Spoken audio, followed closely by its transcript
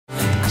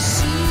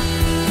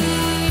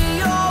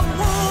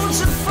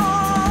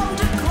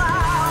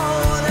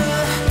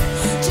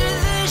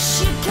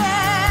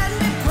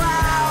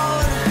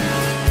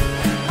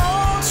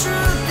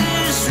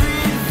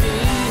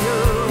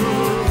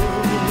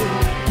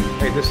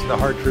This is The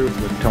Hard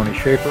Truth with Tony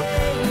Shaffer,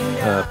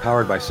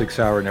 powered by 6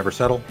 Hour Never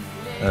Settle.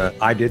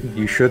 I didn't,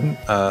 you shouldn't.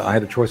 I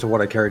had a choice of what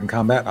I carried in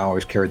combat. I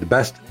always carried the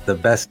best. The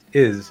best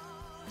is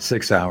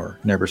 6 Hour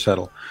Never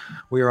Settle.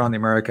 We are on the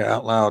America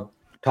Out Loud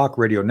Talk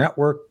Radio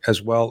Network,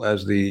 as well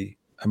as the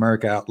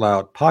America Out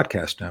Loud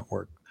Podcast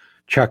Network.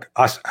 Check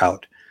us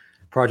out.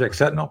 Project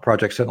Sentinel,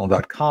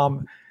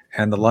 projectsentinel.com,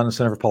 and the London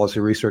Center for Policy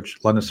Research,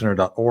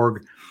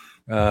 londoncenter.org.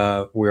 We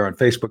are on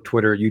Facebook,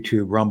 Twitter,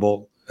 YouTube,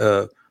 Rumble,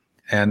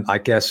 and I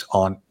guess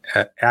on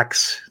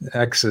X.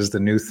 X is the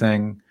new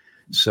thing.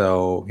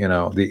 So,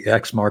 the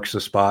X marks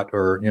the spot,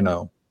 or,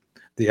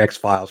 the X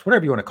Files,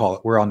 whatever you want to call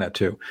it. We're on that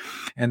too.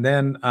 And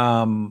then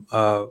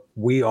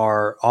we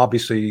are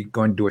obviously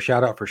going to do a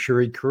shout out for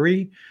Cherie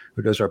Curry,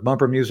 who does our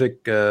bumper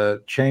music,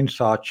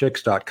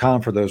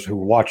 chainsawchicks.com. For those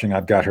who are watching,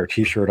 I've got her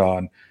t-shirt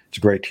on. It's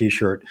a great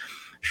t-shirt.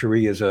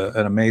 Cherie is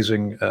an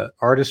amazing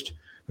artist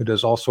who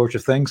does all sorts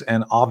of things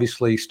and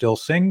obviously still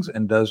sings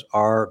and does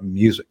our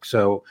music.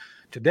 So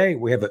today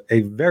we have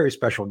a very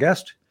special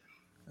guest.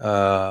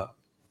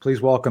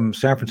 Please welcome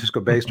San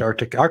Francisco-based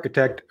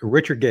architect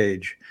Richard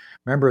Gage,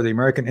 member of the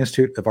American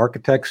Institute of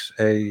Architects,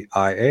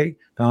 AIA,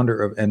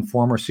 founder and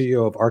former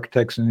CEO of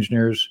Architects and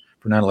Engineers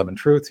for 9/11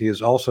 Truth. He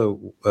is also,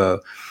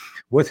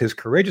 with his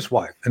courageous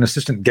wife and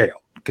assistant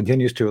Gail,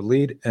 continues to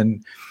lead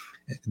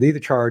the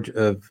charge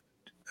of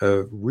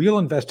real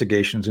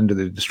investigations into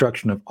the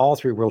destruction of all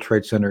three World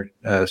Trade Center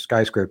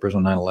skyscrapers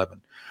on 9/11.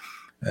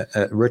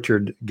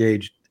 Richard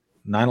Gage,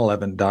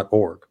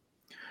 911.org.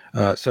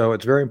 So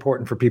it's very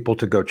important for people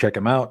to go check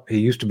him out. He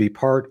used to be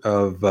part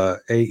of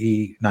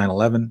AE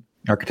 9/11,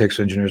 Architects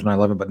and Engineers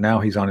 9/11, but now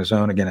he's on his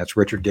own. Again, that's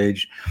Richard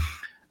Gage,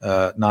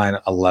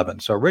 9/11.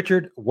 So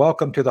Richard,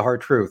 welcome to The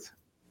Hard Truth.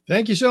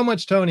 Thank you so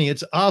much, Tony.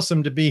 It's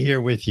awesome to be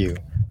here with you.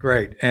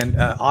 Great. And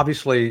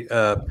obviously,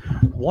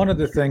 one of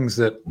the things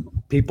that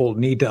people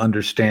need to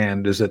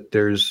understand is that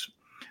there's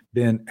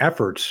been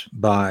efforts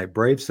by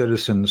brave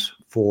citizens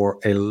for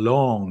a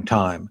long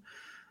time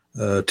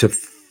to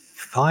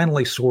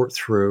finally sort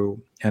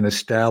through and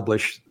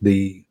establish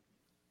the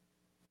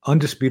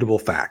undisputable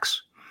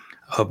facts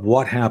of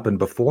what happened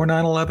before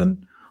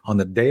 9/11, on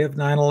the day of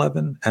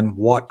 9/11, and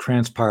what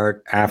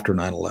transpired after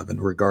 9/11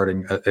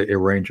 regarding a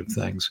range of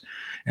things.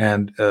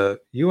 And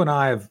you and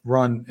I have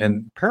run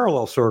in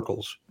parallel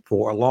circles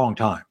for a long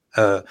time.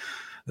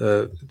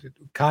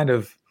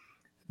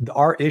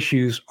 Our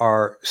issues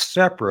are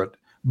separate,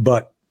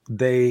 but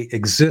they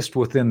exist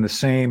within the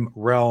same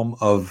realm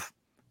of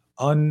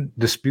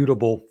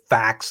undisputable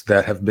facts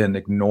that have been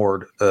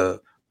ignored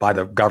by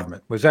the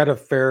government. Was that a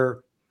fair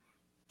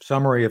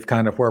summary of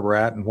kind of where we're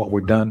at and what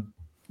we've done?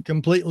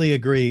 Completely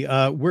agree.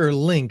 We're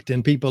linked,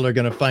 and people are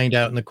going to find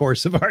out in the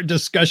course of our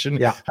discussion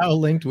how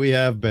linked we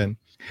have been.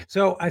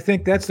 So I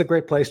think that's the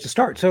great place to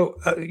start. So,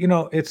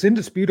 it's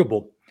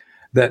indisputable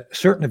that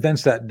certain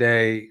events that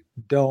day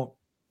don't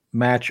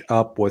match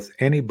up with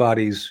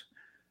anybody's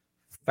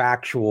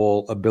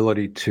factual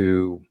ability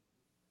to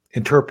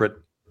interpret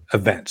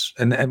events.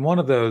 And one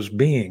of those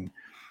being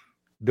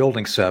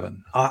Building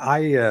 7.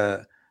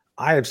 I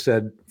have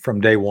said from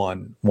day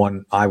one,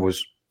 when I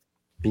was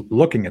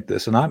looking at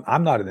this, and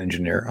I'm not an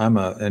engineer, I'm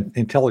an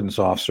intelligence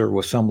officer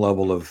with some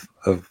level of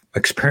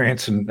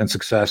experience and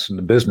success in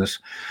the business.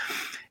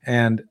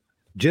 And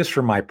just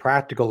from my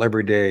practical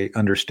everyday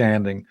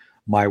understanding,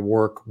 my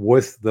work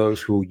with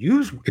those who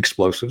use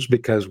explosives,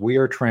 because we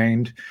are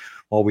trained,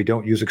 while we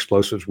don't use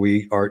explosives,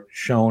 we are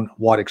shown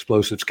what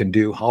explosives can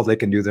do, how they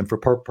can do them for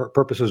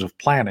purposes of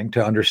planning,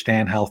 to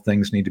understand how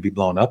things need to be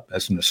blown up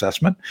as an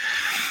assessment.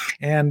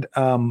 And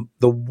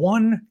the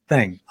one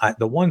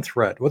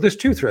thread, well, there's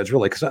two threads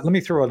really, because let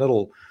me throw a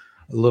little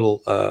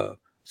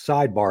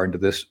sidebar into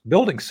this.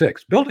 Building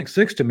 6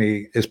 to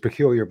me is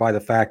peculiar by the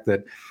fact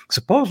that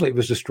supposedly it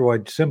was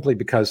destroyed simply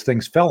because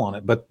things fell on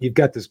it, but you've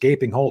got this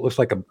gaping hole. It looks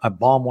like a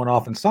bomb went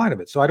off inside of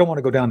it. So I don't want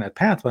to go down that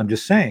path, but I'm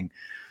just saying,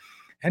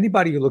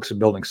 anybody who looks at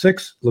Building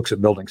 6 looks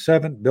at Building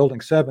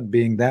 7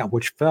 being that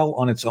which fell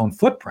on its own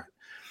footprint.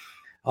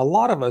 A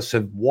lot of us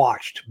have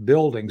watched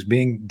buildings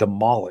being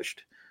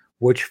demolished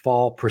which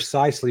fall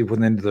precisely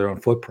within their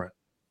own footprint.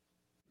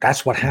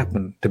 That's what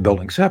happened to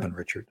Building 7,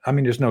 Richard. I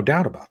mean, there's no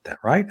doubt about that,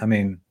 right? I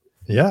mean,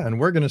 yeah, and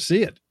we're going to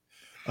see it.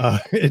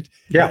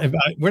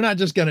 We're not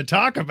just going to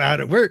talk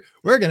about it. We're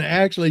going to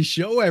actually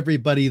show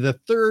everybody the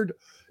third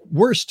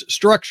worst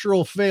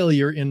structural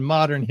failure in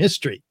modern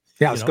history.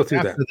 Yeah, let's go through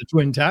after that. The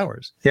Twin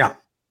Towers. Yeah.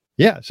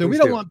 So we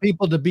don't want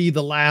people to be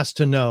the last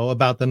to know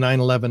about the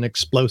 9/11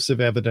 explosive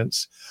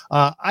evidence.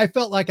 I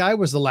felt like I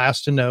was the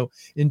last to know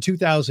in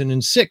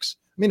 2006.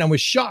 I mean, I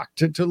was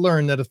shocked to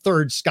learn that a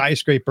third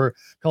skyscraper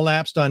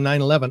collapsed on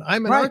 9/11.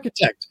 I'm an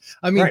architect.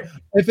 I mean,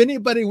 if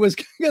anybody was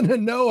going to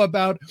know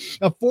about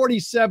a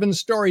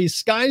 47-story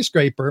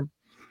skyscraper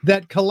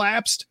that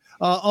collapsed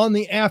on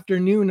the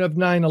afternoon of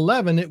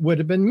 9/11, it would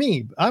have been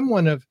me. I'm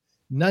one of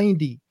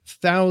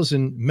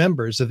 90,000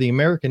 members of the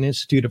American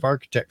Institute of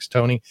Architects,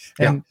 Tony,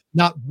 and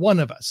not one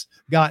of us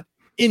got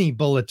any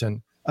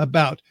bulletin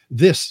about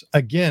this,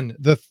 again,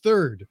 the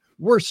third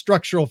worst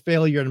structural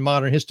failure in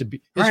modern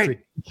history. Right.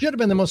 It should have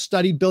been the most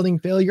studied building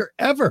failure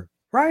ever.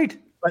 Right.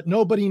 But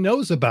nobody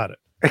knows about it.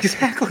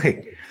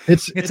 Exactly.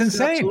 It's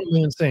insane.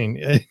 Absolutely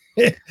insane.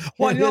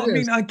 Well,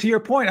 to your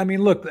point, I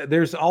mean, look,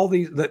 there's all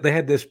these, they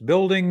had this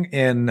building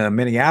in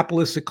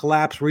Minneapolis that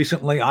collapsed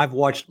recently. I've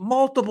watched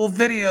multiple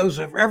videos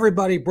of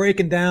everybody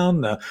breaking down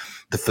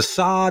the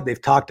facade.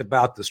 They've talked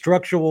about the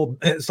structural.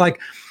 It's like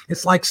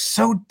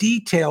so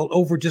detailed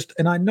over just,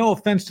 and I no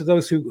offense to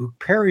those who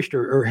perished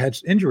or had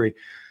injury.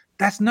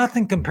 That's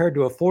nothing compared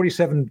to a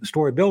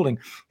 47-story building.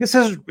 This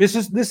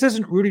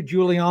isn't Rudy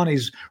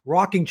Giuliani's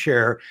rocking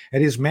chair at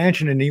his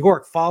mansion in New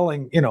York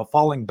falling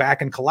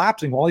back and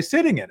collapsing while he's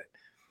sitting in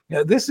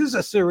it. This is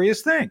a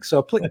serious thing.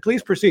 So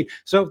please proceed.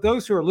 So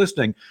those who are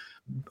listening,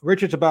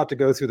 Richard's about to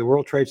go through the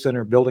World Trade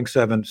Center Building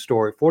 7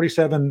 story,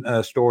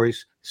 47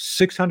 stories,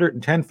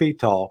 610 feet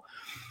tall.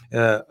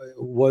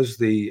 Would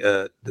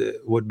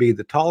be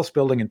the tallest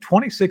building in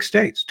 26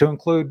 states, to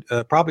include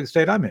probably the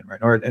state I'm in, right,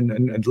 or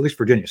and at least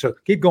Virginia. So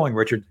keep going,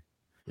 Richard.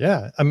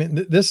 Yeah, I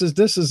mean, this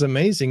is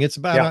amazing. It's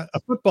about a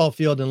football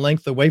field in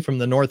length away from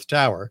the North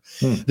Tower.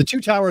 The two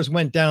towers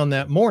went down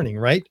that morning,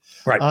 right?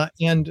 Right.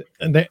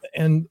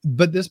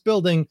 But this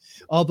building,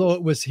 although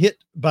it was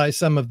hit by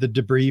some of the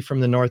debris from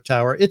the North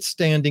Tower, it's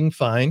standing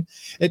fine.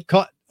 It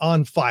caught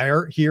on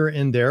fire here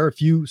and there, a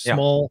few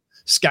small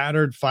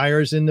scattered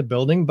fires in the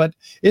building, but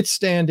it's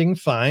standing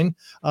fine.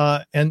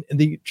 And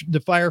the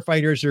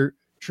firefighters are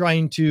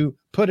trying to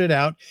put it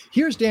out.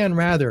 Here's Dan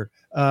Rather.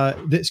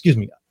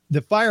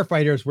 The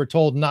firefighters were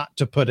told not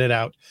to put it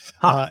out.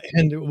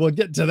 And we'll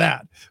get to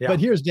that. Yeah. But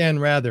here's Dan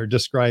Rather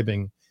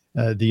describing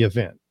the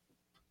event.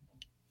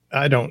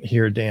 I don't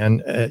hear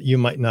Dan. You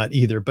might not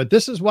either. But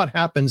this is what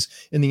happens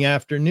in the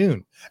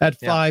afternoon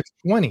at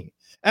 5:20.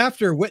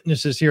 After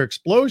witnesses hear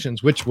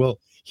explosions, which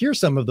we'll hear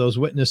some of those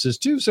witnesses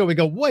too. So we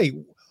go, wait,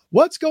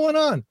 what's going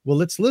on? Well,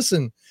 let's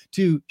listen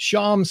to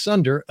Shyam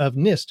Sunder of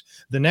NIST,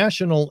 the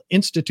National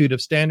Institute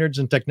of Standards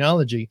and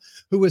Technology,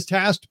 who was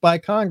tasked by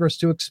Congress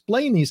to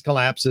explain these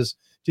collapses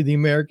to the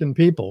American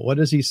people. What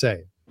does he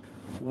say?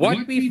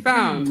 What we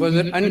found was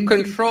that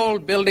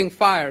uncontrolled building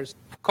fires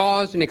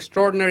caused an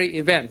extraordinary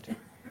event.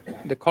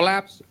 The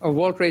collapse of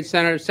World Trade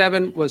Center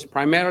 7 was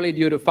primarily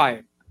due to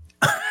fire.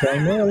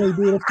 Primarily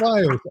due to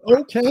fires.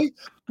 Okay.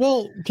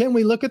 Well, can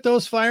we look at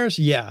those fires?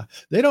 Yeah.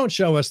 They don't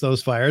show us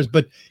those fires,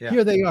 but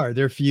here they are.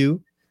 They're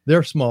few,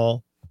 they're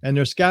small, and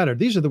they're scattered.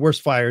 These are the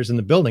worst fires in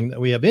the building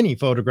that we have any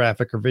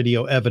photographic or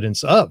video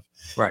evidence of.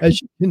 Right.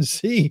 As you can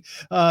see,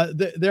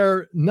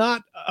 they're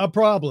not a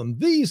problem.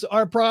 These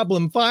are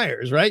problem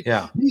fires, right?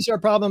 Yeah. These are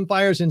problem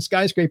fires in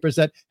skyscrapers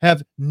that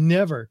have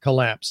never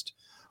collapsed.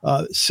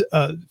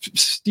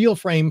 Steel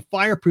frame,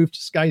 fireproofed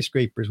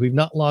skyscrapers. We've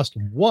not lost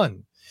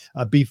one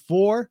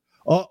before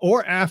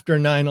or after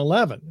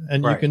 9/11,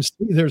 and you can see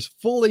there's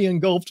fully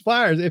engulfed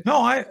fires.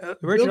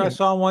 Richard, I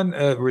saw one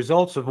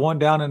results of one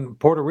down in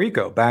Puerto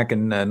Rico back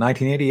in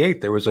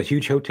 1988. There was a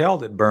huge hotel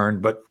that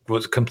burned, but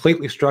was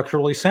completely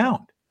structurally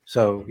sound.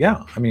 So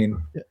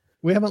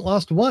we haven't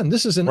lost one.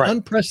 This is an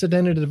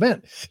unprecedented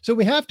event. So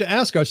we have to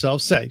ask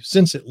ourselves,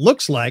 since it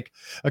looks like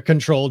a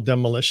controlled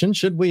demolition,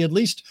 should we at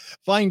least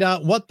find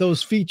out what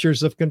those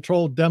features of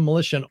controlled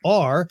demolition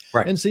are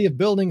and see if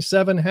Building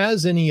 7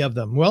 has any of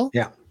them? Well,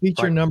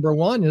 feature number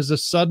one is a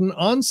sudden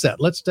onset.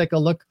 Let's take a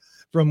look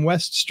from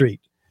West Street.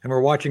 And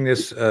we're watching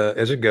this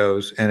as it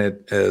goes, and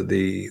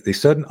the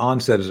sudden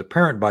onset is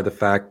apparent by the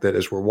fact that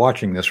as we're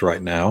watching this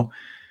right now,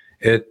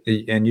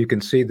 and you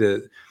can see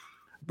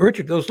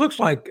Richard, those looks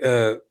like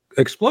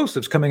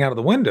explosives coming out of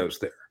the windows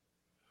there.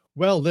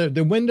 Well,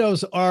 the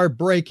windows are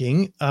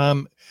breaking.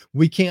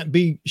 We can't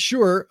be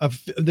sure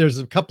there's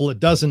a couple of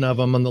dozen of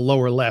them on the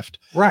lower left.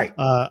 Right.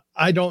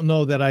 I don't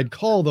know that I'd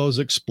call those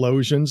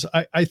explosions.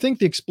 I think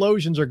the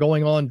explosions are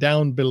going on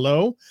down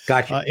below.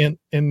 Gotcha.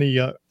 In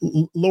the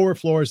lower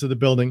floors of the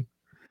building.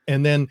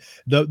 And then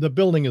the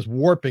building is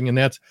warping, and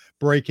that's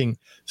breaking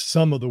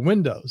some of the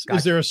windows. Gotcha.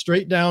 Is there a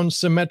straight down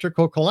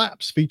symmetrical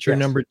collapse? Feature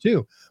number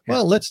two.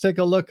 Well, let's take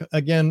a look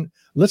again.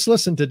 Let's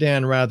listen to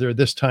Dan Rather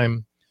this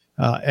time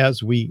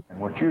as we. And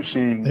what you're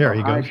seeing there are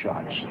high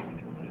shots.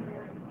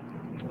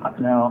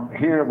 Now,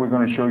 here we're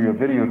going to show you a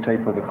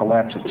videotape of the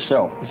collapse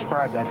itself.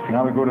 Describe that.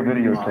 Now we go to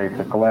videotape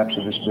the collapse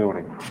of this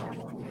building.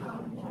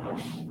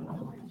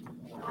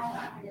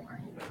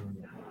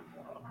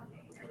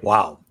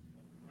 Wow.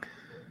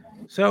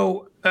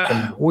 So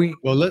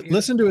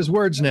listen to his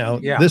words now.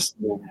 Yeah. This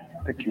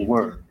pick your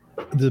word.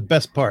 The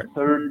best part.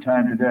 Third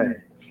time today.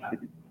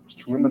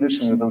 It's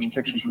reminiscent of those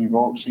pictures we've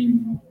all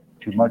seen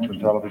too much on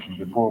television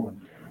before,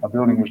 when a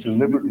building was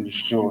deliberately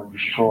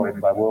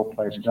destroyed by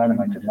well-placed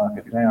dynamite to knock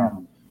it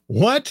down.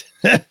 What?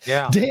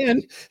 Yeah.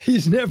 Dan,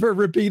 he's never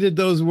repeated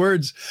those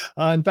words.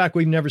 In fact,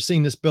 we've never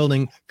seen this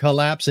building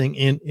collapsing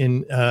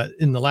in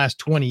the last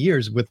 20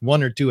 years, with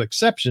one or two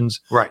exceptions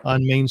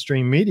on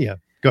mainstream media.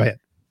 Go ahead.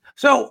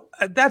 So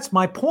that's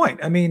my point.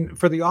 I mean,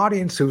 for the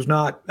audience who's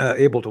not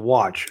able to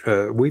watch,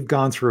 we've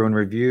gone through and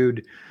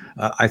reviewed,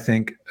 I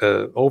think,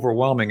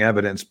 overwhelming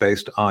evidence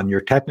based on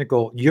your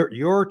technical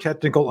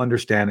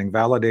understanding,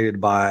 validated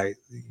by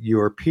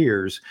your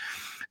peers,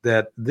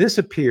 that this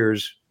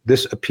appears.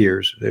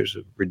 There's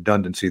a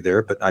redundancy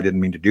there, but I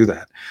didn't mean to do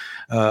that.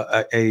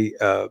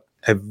 A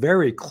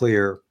very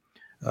clear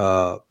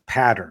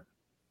pattern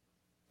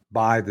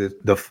by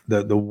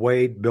the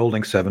way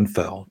Building 7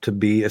 fell to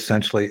be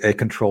essentially a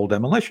controlled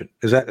demolition.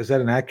 Is that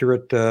an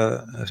accurate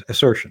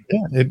assertion?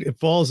 Yeah, it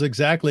falls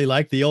exactly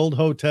like the old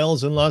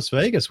hotels in Las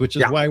Vegas, which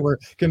is why we're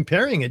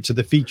comparing it to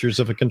the features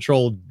of a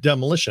controlled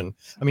demolition.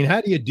 I mean,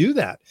 how do you do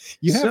that?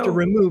 You have to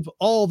remove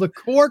all the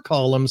core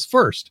columns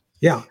first.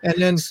 Yeah. And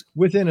then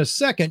within a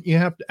second,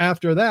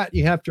 after that,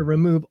 you have to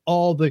remove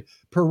all the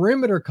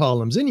perimeter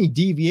columns. Any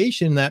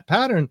deviation in that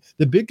pattern,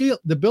 the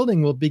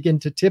building will begin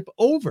to tip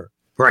over.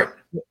 Right.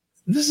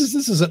 This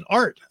is an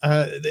art.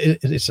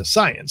 It's a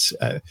science,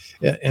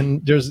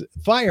 and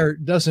fire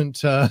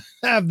doesn't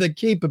have the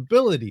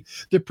capability,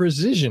 the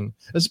precision,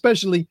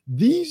 especially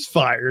these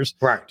fires,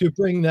 to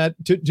bring that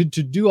to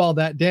do all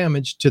that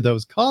damage to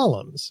those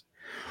columns.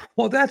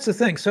 Well, that's the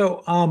thing.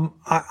 So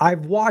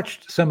I've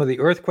watched some of the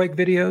earthquake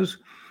videos,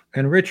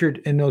 and Richard,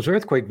 in those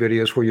earthquake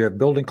videos where you have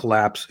building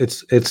collapse,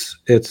 it's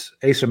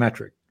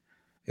asymmetric.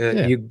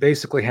 You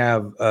basically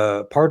have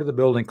part of the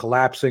building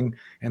collapsing,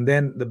 and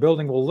then the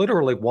building will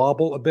literally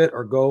wobble a bit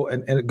or go,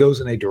 and it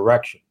goes in a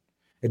direction.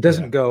 It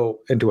doesn't go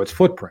into its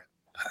footprint.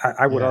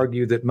 I would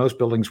argue that most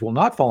buildings will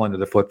not fall into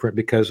the footprint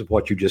because of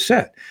what you just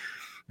said.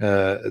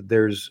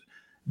 There's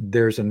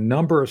a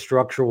number of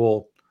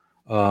structural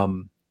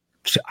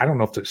I don't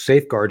know if the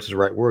safeguards is the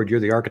right word. You're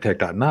the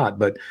architect, I'm not.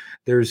 But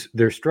there's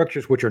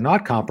structures which are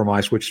not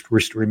compromised,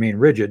 which remain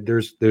rigid.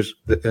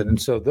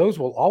 And so those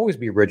will always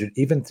be rigid,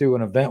 even through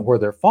an event where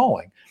they're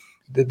falling,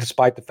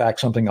 despite the fact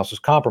something else is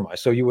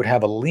compromised. So you would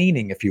have a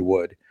leaning, if you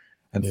would,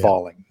 and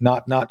falling,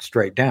 not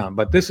straight down.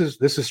 But this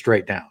is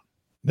straight down.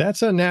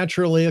 That's a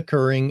naturally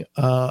occurring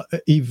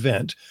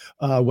event,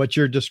 what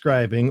you're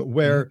describing,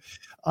 where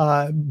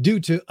due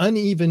to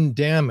uneven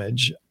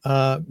damage,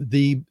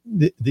 the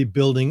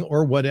building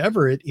or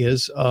whatever it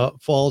is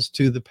falls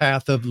to the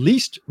path of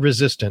least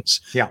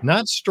resistance,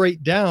 not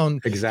straight down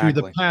through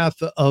the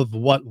path of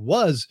what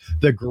was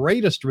the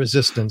greatest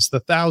resistance,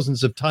 the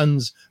thousands of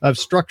tons of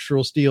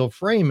structural steel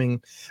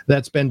framing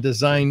that's been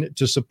designed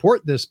to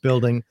support this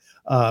building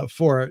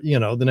for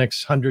the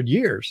next 100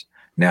 years.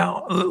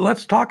 Now,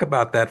 let's talk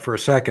about that for a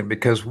second,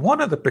 because one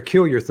of the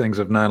peculiar things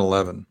of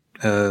 9/11,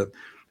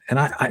 and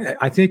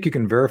I think you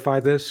can verify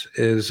this,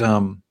 is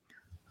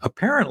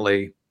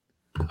apparently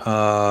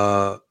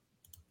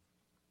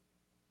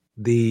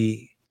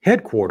the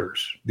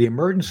headquarters, the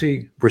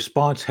emergency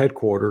response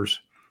headquarters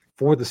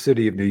for the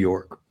city of New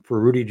York, for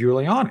Rudy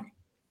Giuliani,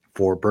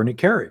 for Bernie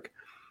Kerik,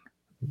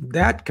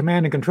 that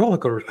command and control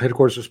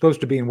headquarters is supposed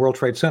to be in World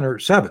Trade Center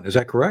 7. Is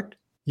that correct?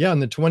 Yeah,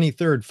 on the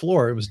 23rd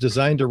floor. It was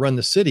designed to run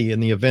the city in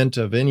the event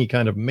of any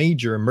kind of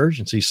major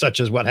emergency, such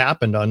as what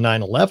happened on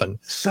 9/11.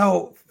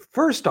 So,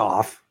 first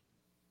off,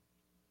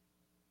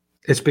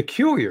 it's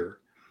peculiar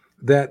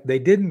that they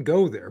didn't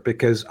go there,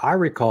 because I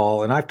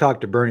recall, and I've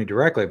talked to Bernie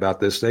directly about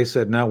this, they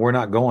said, no, we're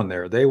not going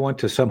there. They went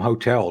to some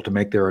hotel to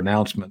make their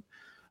announcement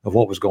of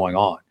what was going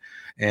on.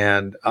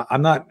 And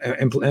I'm not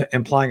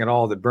implying at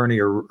all that Bernie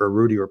or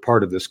Rudy were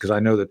part of this, because I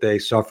know that they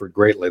suffered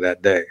greatly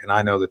that day, and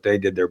I know that they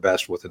did their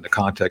best within the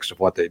context of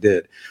what they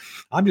did.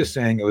 I'm just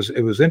saying it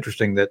was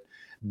interesting that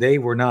they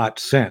were not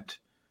sent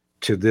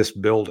to this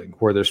building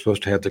where they're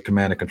supposed to have the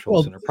command and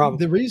control center.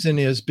 Probably the reason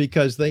is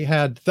because they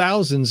had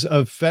thousands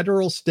of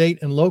federal, state,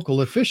 and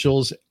local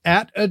officials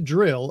at a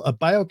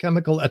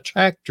biochemical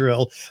attack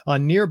drill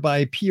on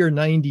nearby Pier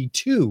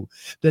 92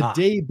 the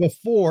day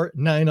before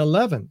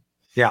 9/11.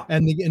 Yeah.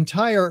 And the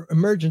entire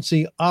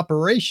emergency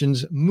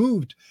operations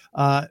went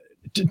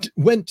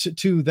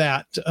to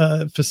that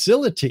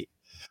facility.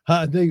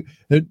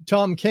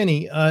 Tom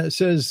Kenny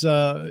says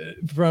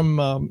from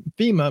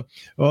FEMA,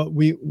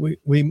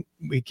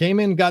 we came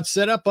in, got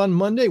set up on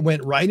Monday,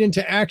 went right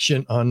into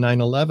action on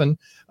 9/11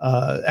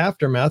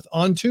 aftermath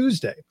on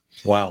Tuesday.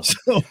 Wow.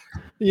 So,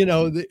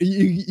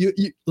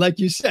 you like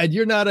you said,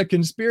 you're not a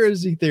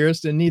conspiracy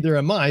theorist, and neither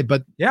am I,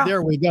 but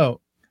there we go.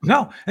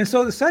 No. And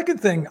so the second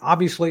thing,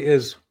 obviously,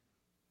 is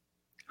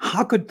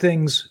how could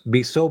things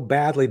be so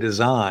badly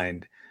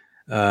designed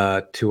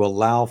to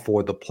allow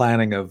for the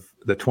planning of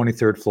the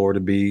 23rd floor to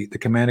be the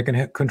command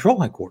and control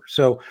headquarters?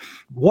 So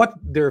what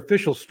their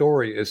official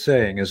story is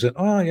saying is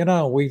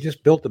that, we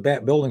just built the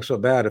building so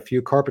bad, a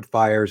few carpet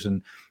fires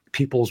and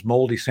people's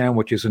moldy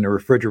sandwiches in the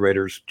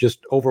refrigerators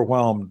just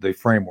overwhelmed the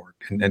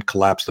framework and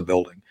collapsed the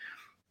building.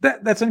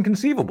 That's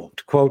inconceivable,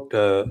 to quote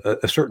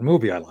a certain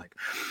movie I like.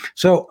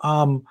 So,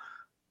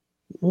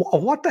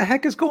 what the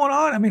heck is going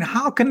on? I mean,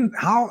 how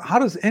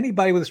does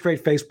anybody with a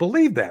straight face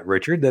believe that,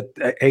 Richard,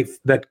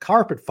 that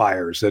carpet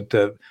fires,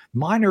 that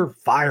minor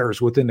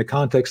fires within the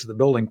context of the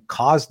building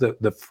caused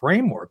the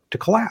framework to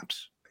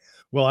collapse?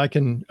 Well, I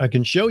can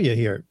show you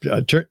here.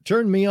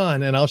 Turn me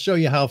on, and I'll show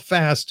you how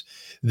fast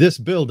this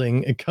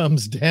building it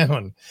comes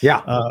down.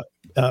 Yeah.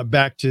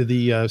 Back to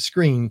the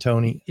screen,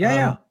 Tony.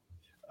 Yeah.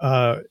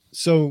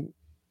 So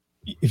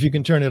if you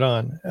can turn it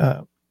on.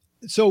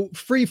 So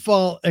free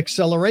fall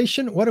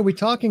acceleration. What are we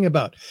talking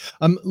about?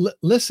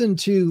 Listen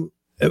to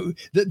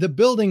the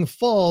building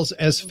falls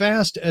as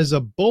fast as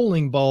a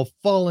bowling ball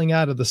falling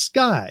out of the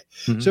sky.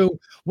 Mm-hmm. So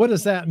what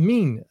does that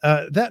mean?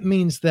 That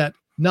means that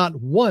not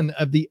one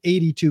of the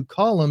 82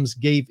 columns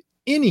gave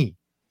any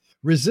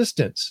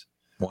resistance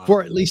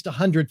for at least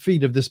 100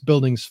 feet of this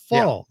building's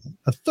fall,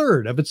 a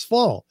third of its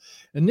fall.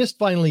 And NIST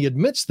finally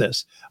admits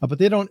this, but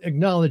they don't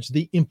acknowledge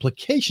the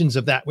implications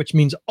of that, which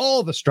means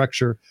all the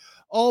structure,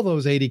 all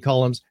those 80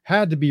 columns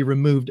had to be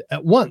removed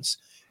at once.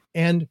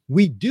 And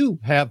we do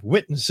have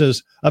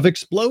witnesses of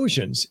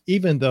explosions,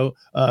 even though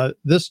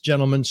this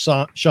gentleman,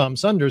 Sham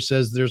Sunder,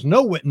 says there's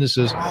no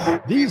witnesses.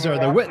 These are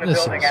the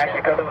witnesses. The building,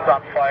 actually, because it was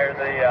on fire,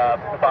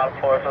 the bottom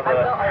floors of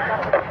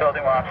the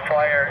building were on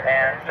fire,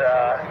 and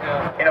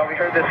we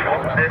heard this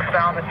sound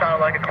that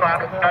sounded like a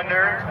clap of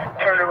thunder.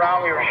 Turned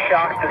around, we were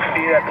shocked to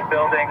see that the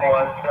building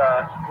was,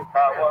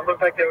 it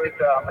looked like there was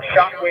a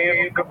shock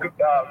wave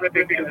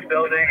ripping through the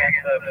building,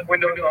 and the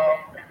windows all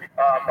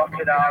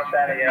busted out,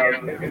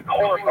 and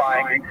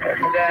horrifying.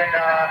 And then,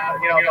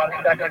 about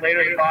a second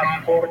later, the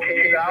bottom floor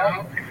caved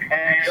out,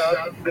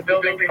 and the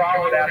building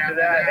followed after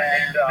that.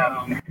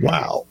 And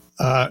wow.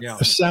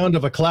 A sound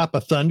of a clap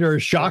of thunder, a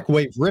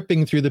shockwave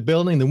ripping through the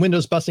building, the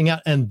windows busting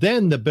out, and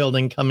then the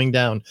building coming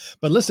down.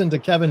 But listen to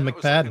Kevin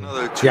McPadden.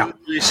 Like another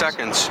 2-3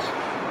 seconds,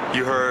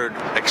 you heard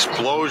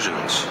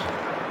explosions,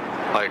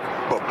 like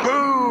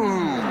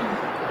boom.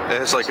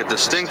 It's like a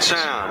distinct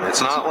sound.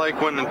 It's not like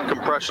when in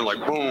compression, like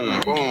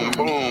boom, boom,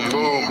 boom,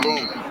 boom,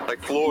 boom,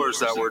 like floors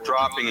that were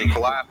dropping and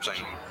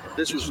collapsing.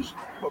 This was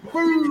a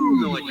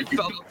boom, and like you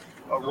felt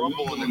a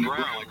rumble in the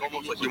ground, like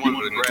almost like you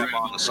wanted to grab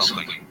onto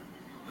something.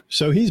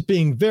 So he's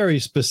being very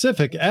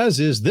specific, as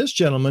is this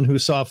gentleman who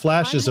saw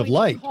flashes of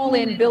light. Call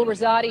in Bill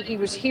Rosati. He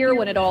was here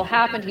when it all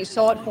happened. He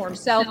saw it for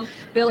himself.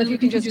 Bill, if you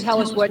can just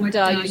tell us what you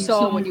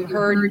saw, what you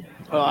heard.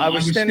 I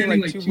was standing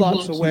like 2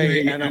 blocks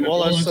away, and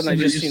all of a sudden I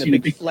just seen a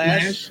big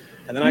flash,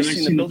 and then I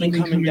seen the building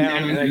coming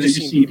down, and I just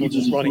seen people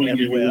just running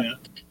everywhere.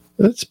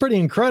 That's pretty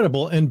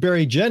incredible. And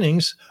Barry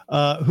Jennings,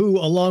 who,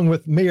 along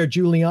with Mayor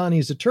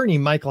Giuliani's attorney,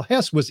 Michael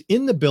Hess, was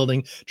in the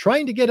building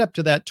trying to get up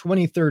to that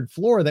 23rd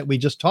floor that we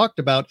just talked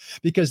about,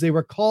 because they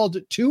were called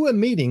to a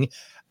meeting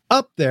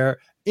up there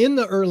in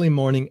the early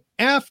morning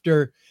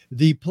after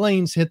the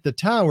planes hit the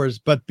towers,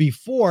 but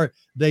before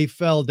they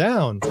fell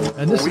down.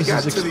 And this is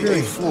his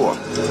experience. When we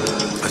got to the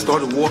 8th floor, I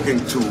started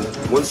walking to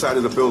one side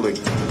of the building.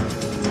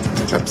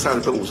 That side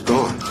of the building was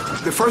gone.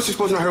 The first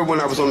explosion I heard when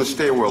I was on the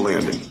stairwell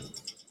landing,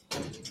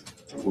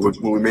 when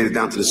we made it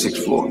down to the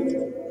 6th floor.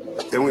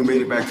 Then we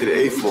made it back to the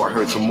 8th floor. I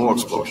heard some more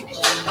explosions.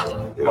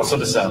 What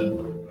sort of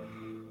sound?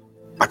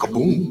 Like a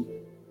boom,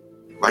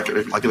 like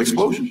an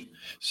explosion.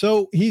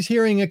 So he's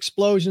hearing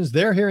explosions.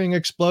 They're hearing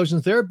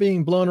explosions. They're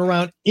being blown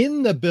around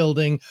in the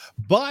building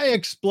by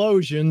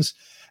explosions.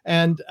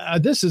 And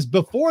this is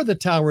before the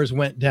towers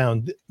went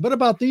down. What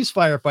about these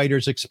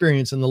firefighters'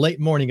 experience in the late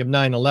morning of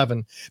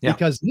 9/11?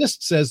 Because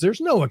NIST says there's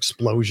no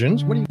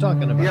explosions. What are you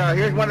talking about? Yeah,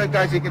 here's one of the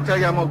guys. He can tell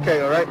you I'm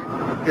okay, all right?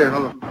 Here,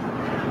 hold on.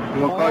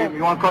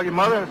 You want to call your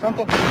mother or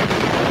something?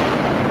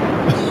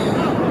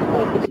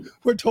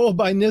 We're told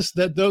by NIST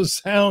that those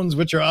sounds,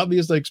 which are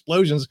obviously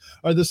explosions,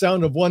 are the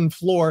sound of one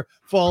floor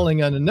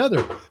falling on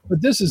another.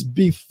 But this is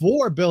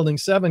before Building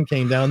 7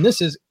 came down. This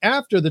is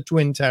after the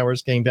Twin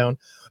Towers came down.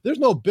 There's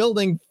no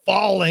building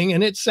falling,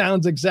 and it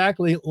sounds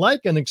exactly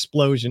like an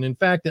explosion. In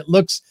fact, it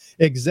looks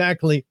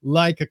exactly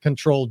like a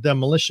controlled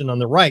demolition on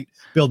the right,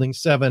 Building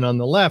 7 on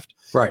the left.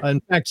 Right.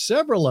 In fact,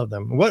 several of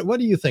them. What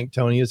do you think,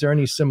 Tony? Is there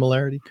any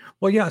similarity?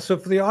 Well, yeah. So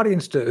for the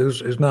audience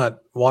who's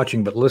not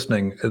watching but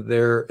listening,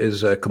 there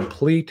is a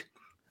complete,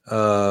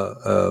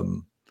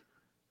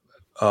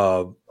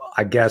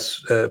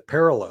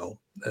 parallel.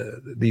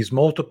 These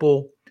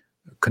multiple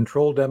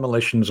controlled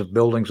demolitions of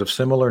buildings of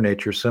similar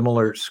nature,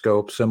 similar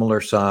scope,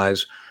 similar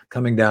size,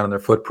 coming down in their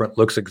footprint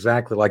looks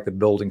exactly like the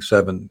Building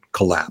 7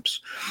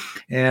 collapse.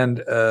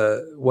 And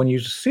when you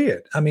see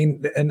it, I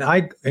mean, and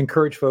I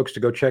encourage folks to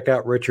go check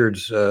out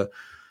Richard's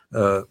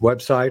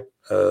website,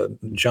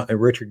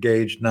 Richard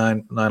Gage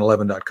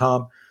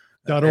 911.com.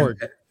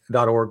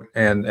 .org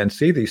and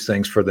see these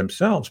things for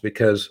themselves,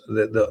 because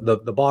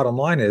the bottom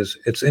line is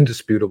it's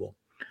indisputable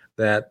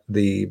that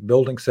the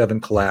Building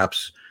 7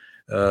 collapse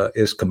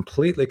is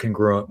completely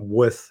congruent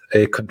with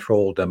a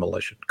controlled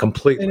demolition.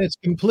 Completely. And it's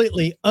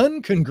completely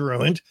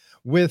uncongruent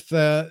with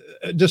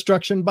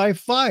destruction by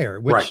fire,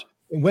 which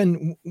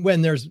when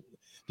there's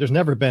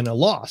never been a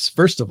loss,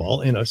 first of all,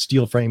 in a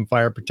steel frame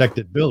fire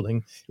protected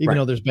building, even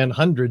though there's been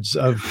hundreds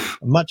of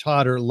much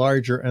hotter,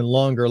 larger, and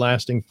longer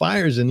lasting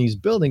fires in these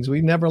buildings.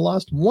 We've never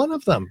lost one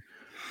of them.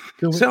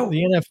 So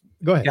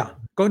go ahead. Yeah,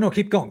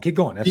 keep going. The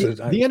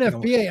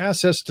NFPA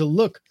asks us to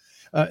look.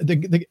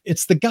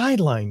 It's the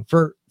guideline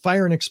for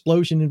fire and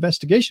explosion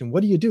investigation.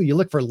 What do? You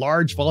look for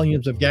large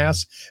volumes of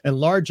gas and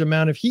large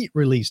amount of heat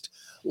released,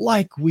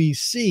 like we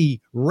see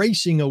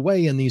racing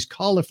away in these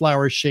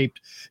cauliflower-shaped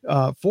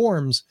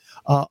forms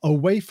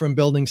away from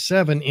Building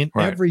 7 in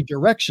every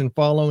direction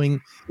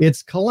following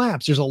its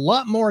collapse. There's a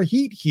lot more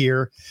heat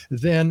here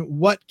than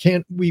what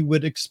we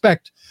would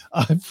expect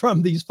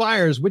from these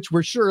fires, which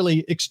were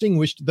surely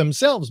extinguished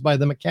themselves by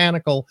the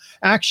mechanical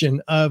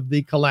action of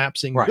the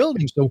collapsing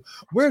building. So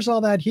where's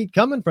all that heat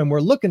coming from?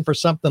 We're looking for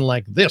something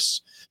like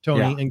this,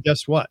 Tony, and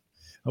guess what?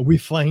 We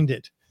find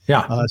it.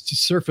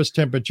 Surface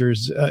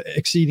temperatures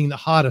exceeding the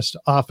hottest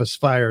office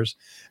fires,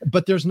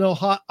 but there's no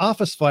hot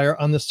office fire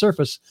on the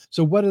surface.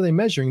 So what are they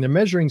measuring? They're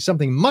measuring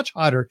something much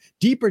hotter,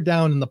 deeper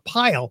down in the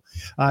pile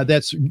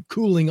that's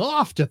cooling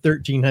off to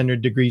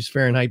 1,300 degrees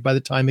Fahrenheit by the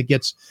time it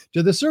gets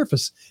to the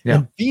surface.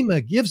 And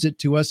FEMA gives it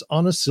to us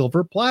on a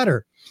silver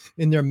platter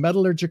in their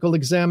metallurgical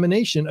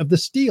examination of the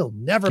steel.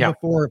 Never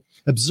before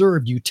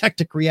observed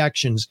eutectic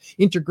reactions,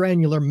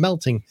 intergranular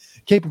melting,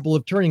 capable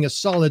of turning a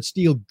solid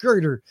steel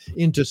girder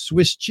into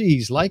Swiss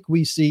cheese, like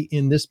we see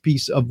in this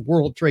piece of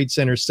World Trade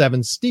Center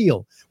 7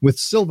 steel with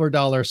silver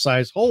dollar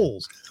size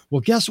holes.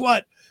 Well, guess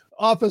what?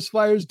 Office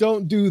fires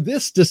don't do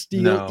this to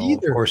steel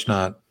either. Of course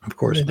not. Of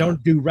course they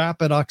don't do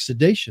rapid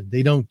oxidation.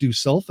 They don't do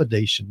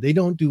sulfidation. They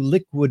don't do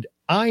liquid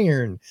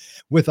iron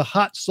with a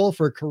hot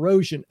sulfur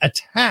corrosion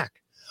attack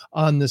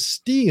on the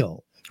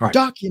steel,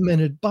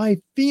 documented by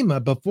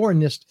FEMA before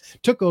NIST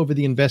took over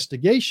the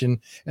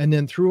investigation and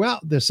then threw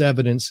out this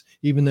evidence,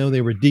 even though they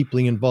were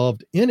deeply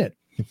involved in it.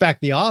 In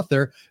fact, the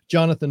author,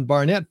 Jonathan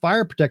Barnett,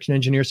 fire protection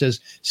engineer,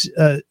 says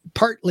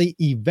partly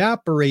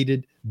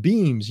evaporated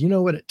beams. You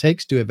know what it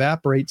takes to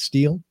evaporate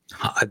steel?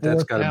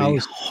 That's got to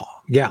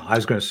be, I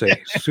was going to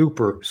say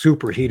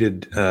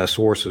superheated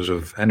sources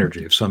of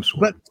energy of some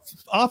sort. But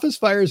office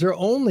fires are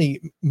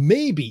only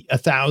maybe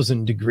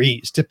 1,000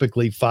 degrees,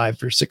 typically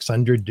 500 or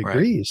 600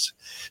 degrees.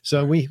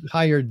 So we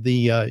hired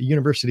the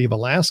University of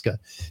Alaska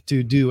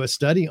to do a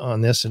study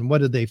on this. And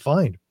what did they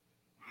find?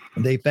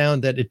 They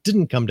found that it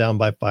didn't come down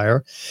by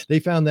fire. They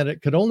found that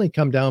it could only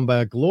come down by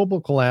a global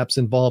collapse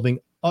involving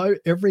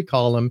every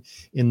column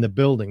in the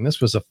building. This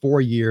was a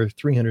 4-year,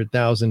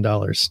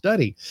 $300,000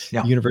 study,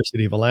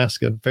 University of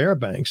Alaska in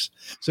Fairbanks.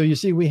 So you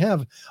see, we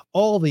have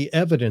all the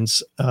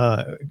evidence,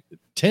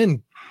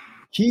 10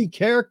 key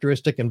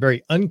characteristic and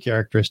very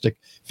uncharacteristic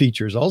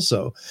features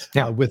also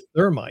with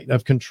thermite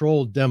of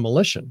controlled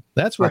demolition.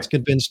 That's what's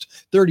convinced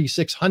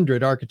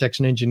 3,600 architects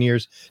and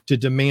engineers to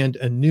demand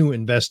a new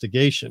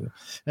investigation.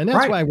 And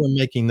that's why we're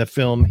making the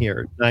film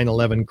here,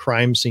 9/11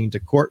 Crime Scene to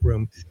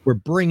Courtroom. We're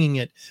bringing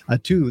it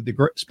to the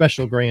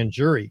special grand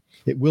jury.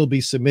 It will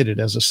be submitted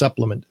as a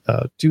supplement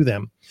to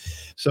them.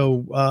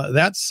 So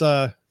that's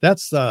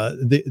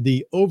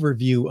the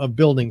overview of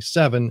Building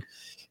 7.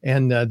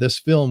 And this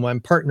film, I'm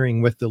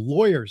partnering with the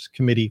Lawyers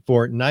Committee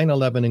for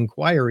 9/11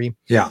 Inquiry.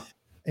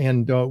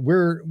 And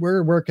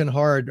we're working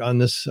hard on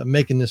this,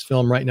 making this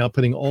film right now,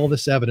 putting all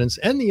this evidence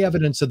and the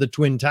evidence of the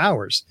Twin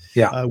Towers,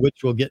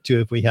 which we'll get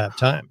to if we have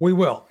time. We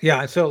will.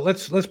 So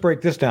let's break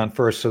this down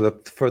first. So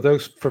that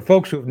for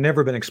folks who've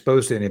never been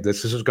exposed to any of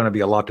this is going to be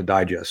a lot to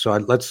digest. So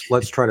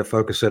let's try to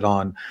focus it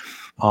on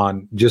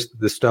just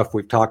the stuff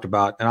we've talked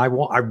about. And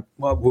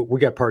we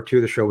got part 2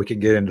 of the show. We can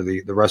get into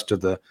the rest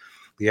of the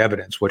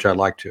evidence, which I'd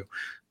like to.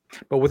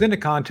 But within the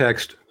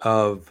context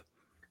of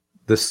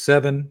the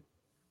 7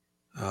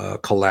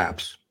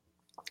 collapse,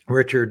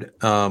 Richard,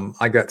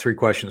 I got 3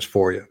 questions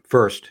for you.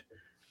 First,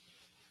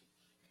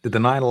 did the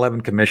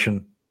 9/11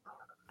 Commission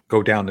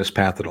go down this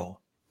path at all?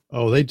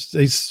 Oh, they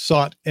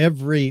sought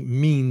every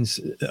means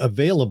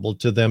available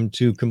to them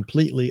to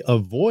completely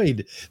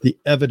avoid the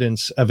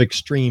evidence of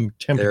extreme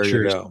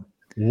temperatures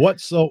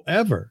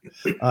whatsoever.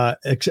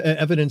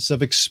 Evidence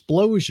of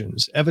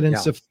explosions,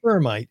 evidence of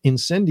thermite,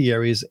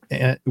 incendiaries,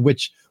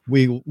 which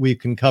we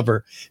can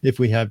cover if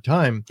we have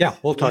time.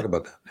 We'll talk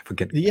about that if we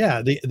can.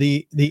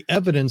 The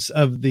evidence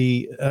of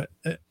the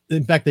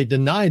in fact, they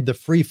denied the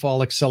free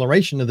fall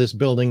acceleration of this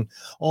building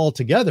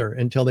altogether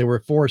until they were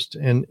forced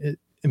and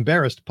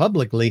embarrassed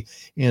publicly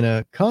in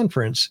a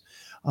conference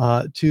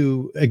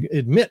to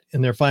admit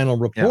in their final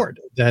report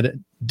that it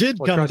did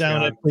come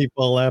down at free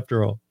fall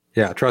after all.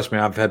 Yeah, trust me,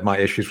 I've had my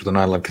issues with the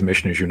 9/11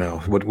 Commission, as you know.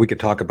 We could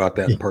talk about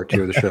that in part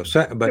 2 of the show.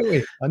 But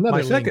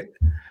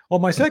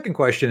my second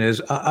question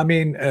is,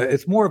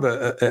 it's more of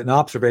an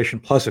observation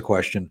plus a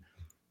question.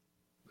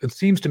 It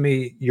seems to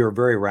me you're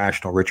very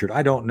rational, Richard.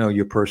 I don't know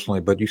you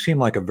personally, but you seem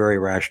like a very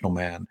rational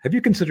man. Have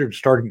you considered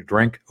starting to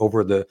drink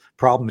over the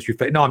problems you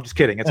face? No, I'm just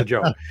kidding. It's a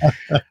joke.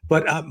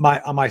 But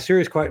my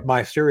serious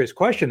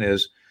question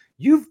is,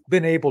 you've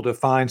been able to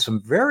find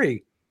some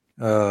very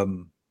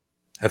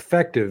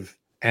effective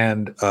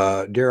and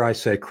dare I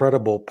say,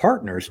 credible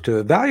partners to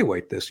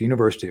evaluate this.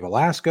 University of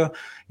Alaska.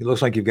 It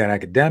looks like you've got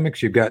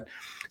academics.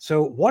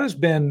 So what has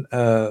been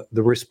the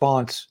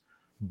response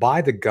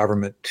by the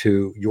government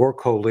to your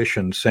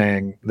coalition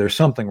saying there's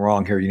something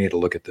wrong here? You need to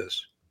look at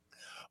this.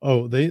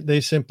 Oh,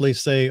 they simply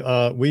say,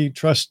 we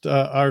trust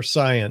our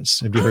science.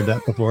 Have you heard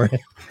that before?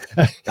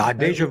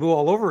 Deja vu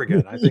all over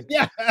again. I think.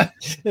 Yeah,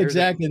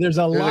 exactly. There's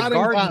a lot a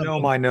of garden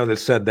gnome I know that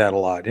said that a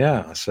lot.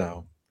 Yeah.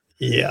 So.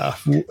 Yeah.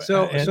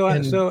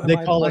 So they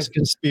call us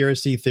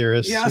conspiracy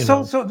theorists. Yeah.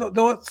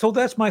 So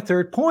that's my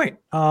third point.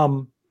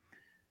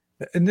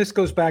 And this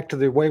goes back to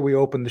the way we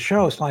opened the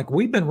show. It's like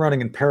we've been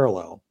running in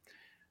parallel.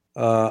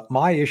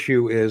 My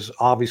issue is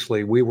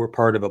obviously we were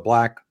part of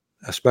a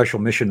special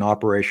mission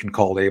operation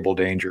called Able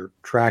Danger,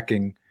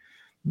 tracking,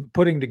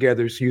 putting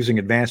together, using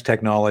advanced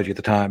technology at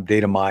the time,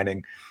 data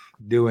mining,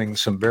 doing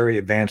some very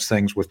advanced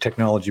things with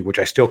technology, which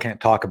I still can't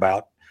talk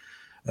about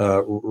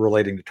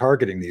relating to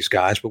targeting these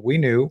guys. But we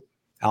knew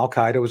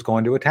Al-Qaeda was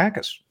going to attack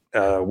us.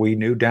 We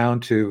knew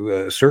down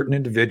to certain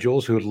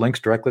individuals who had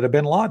links directly to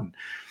bin Laden.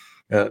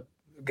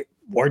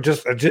 Or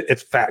just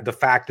it's fact. The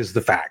fact is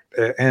the fact,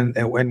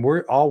 and when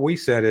all we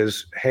said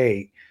is,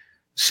 hey,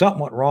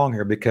 something went wrong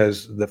here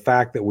because the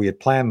fact that we had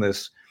planned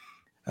this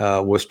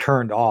was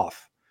turned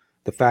off.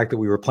 The fact that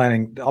we were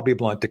planning, I'll be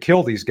blunt, to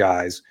kill these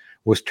guys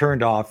was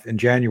turned off in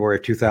January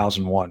of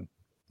 2001.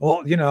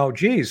 Well,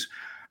 geez,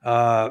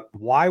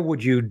 why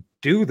would you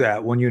do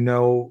that when you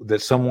know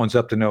that someone's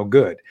up to no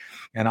good?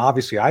 And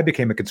obviously, I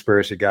became a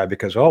conspiracy guy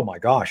because, oh my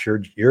gosh,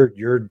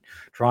 you're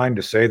trying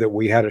to say that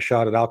we had a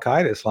shot at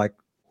Al-Qaeda. It's like,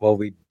 well,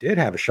 we did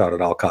have a shot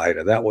at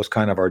Al-Qaeda. That was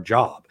kind of our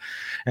job.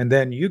 And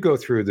then you go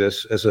through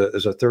this as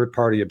a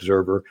third-party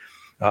observer.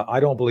 I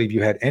don't believe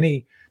you had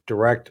any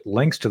direct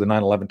links to the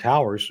 9/11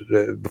 towers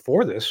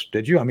before this,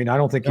 did you? I mean, I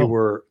don't think you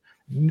were.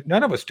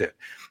 None of us did.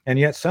 And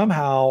yet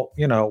somehow,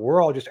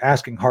 we're all just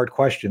asking hard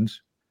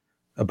questions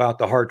about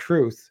the hard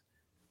truth,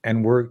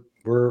 and we're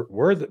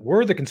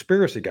the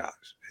conspiracy guys.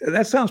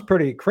 That sounds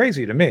pretty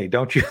crazy to me,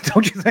 don't you?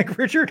 Don't you think,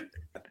 Richard?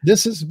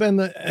 This is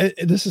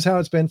how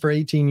it's been for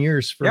 18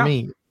 years for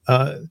me.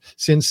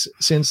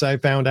 Since I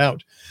found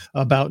out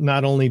about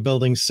not only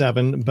Building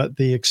 7, but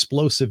the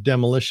explosive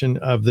demolition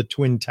of the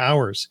Twin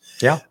Towers.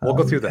 Yeah, we'll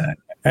go through that.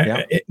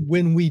 Yeah.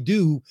 When we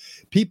do,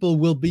 people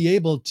will be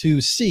able to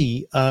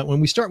see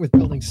when we start with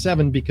Building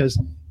 7, because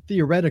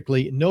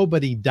theoretically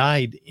nobody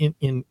died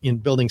in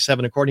Building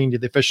 7 according to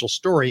the official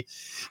story,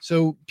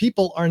 so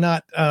people are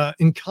not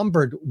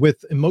encumbered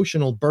with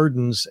emotional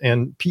burdens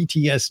and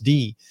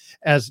PTSD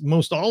as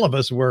most all of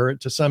us were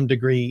to some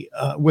degree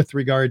with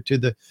regard to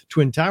the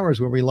Twin Towers,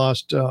 where we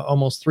lost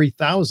almost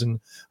 3,000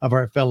 of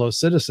our fellow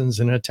citizens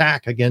in an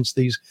attack against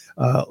these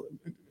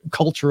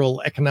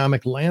cultural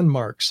economic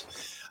landmarks.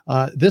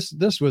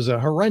 This was a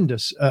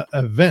horrendous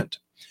event,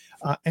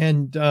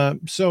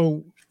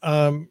 so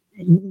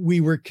we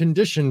were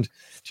conditioned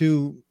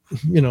to,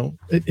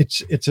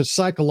 it's a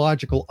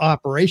psychological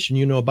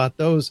operation, about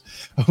those.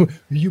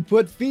 You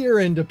put fear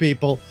into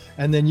people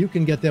and then you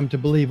can get them to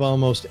believe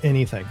almost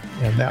anything.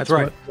 And that's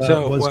right.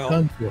 What was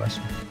done to us.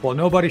 Well,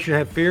 nobody should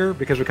have fear,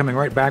 because we're coming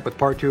right back with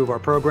part 2 of our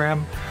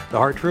program, The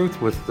Hard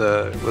Truth, with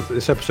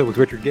this episode with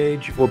Richard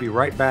Gage. We'll be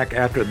right back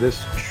after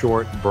this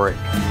short break.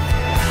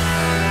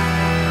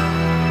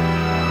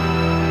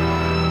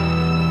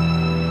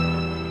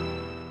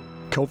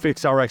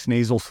 Cofix RX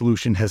nasal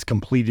solution has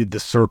completed the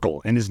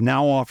circle and is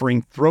now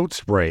offering throat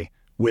spray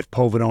with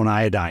povidone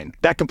iodine.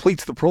 That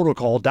completes the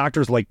protocol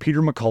doctors like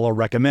Peter McCullough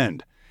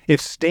recommend.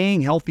 If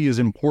staying healthy is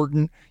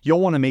important,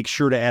 you'll want to make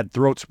sure to add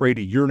throat spray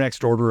to your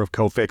next order of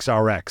Cofix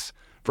RX.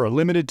 For a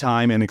limited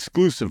time and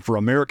exclusive for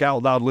America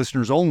Out Loud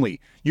listeners only,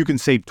 you can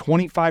save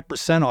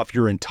 25% off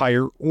your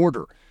entire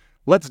order.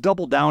 Let's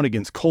double down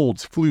against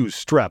colds, flus,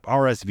 strep,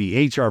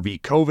 RSV,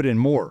 HRV, COVID, and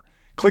more.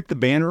 Click the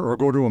banner or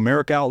go to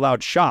America Out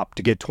Loud shop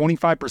to get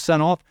 25%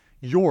 off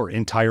your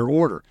entire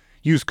order.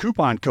 Use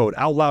coupon code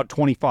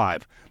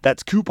OUTLOUD25.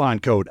 That's coupon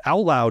code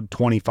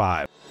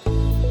OUTLOUD25.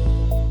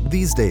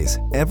 These days,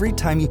 every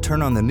time you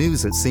turn on the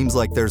news, it seems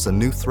like there's a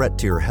new threat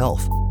to your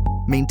health.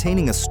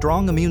 Maintaining a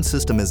strong immune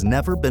system has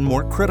never been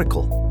more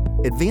critical.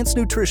 Advanced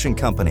nutrition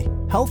company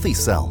Healthy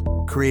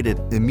Cell created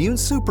Immune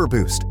Super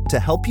Boost to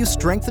help you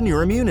strengthen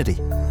your immunity.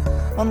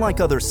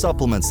 Unlike other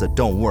supplements that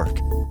don't work,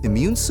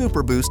 Immune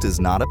Super Boost is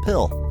not a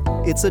pill.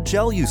 It's a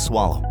gel you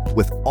swallow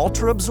with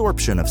ultra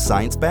absorption of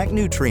science-backed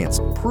nutrients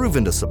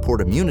proven to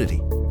support immunity,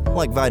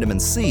 like vitamin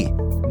C,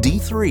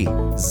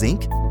 D3,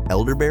 zinc,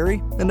 elderberry,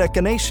 and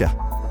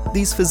echinacea.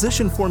 These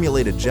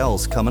physician-formulated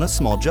gels come in a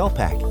small gel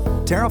pack.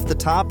 Tear off the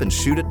top and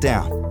shoot it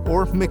down,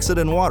 or mix it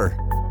in water.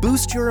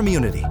 Boost your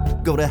immunity.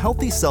 Go to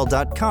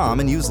healthycell.com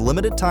and use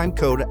limited time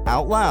code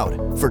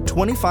OUTLOUD for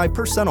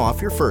 25%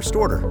 off your first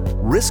order.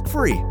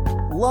 Risk-free.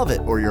 Love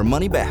it or your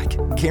money back.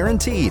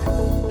 Guaranteed.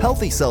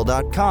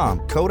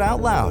 Healthycell.com, code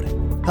OUTLOUD.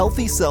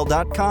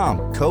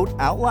 Healthycell.com, code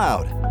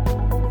OUTLOUD.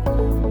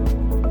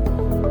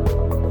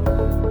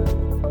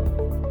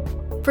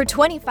 For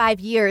 25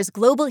 years,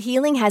 Global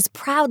Healing has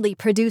proudly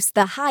produced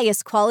the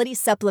highest quality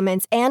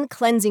supplements and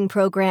cleansing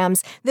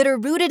programs that are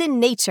rooted in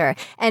nature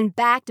and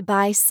backed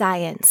by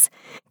science.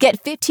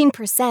 Get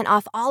 15%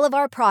 off all of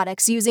our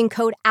products using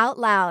code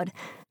OUTLOUD.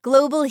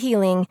 Global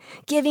Healing,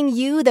 giving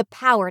you the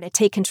power to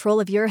take control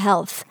of your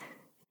health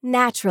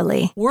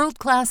naturally.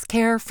 World-class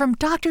care from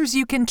doctors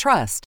you can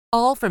trust.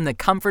 all from the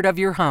comfort of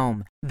your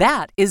home.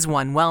 That is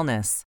One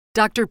Wellness.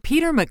 Dr.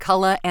 Peter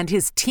McCullough and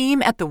his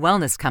team at The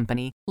Wellness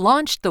Company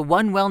launched the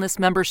One Wellness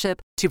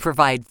membership to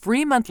provide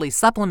free monthly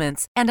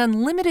supplements and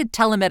unlimited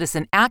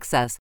telemedicine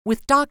access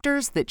with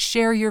doctors that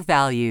share your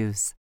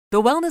values.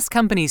 The Wellness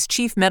Company's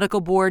Chief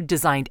Medical Board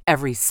designed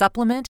every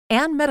supplement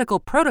and medical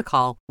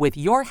protocol with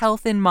your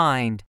health in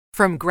mind.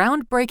 From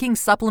groundbreaking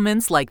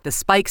supplements like the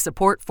Spike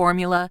Support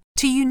Formula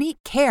to unique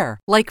care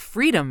like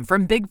Freedom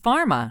from Big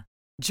Pharma.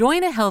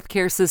 Join a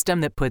healthcare system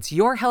that puts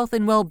your health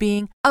and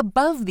well-being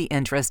above the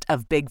interest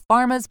of Big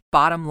Pharma's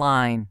bottom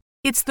line.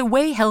 It's the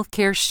way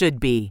healthcare should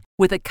be,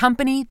 with a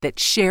company that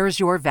shares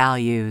your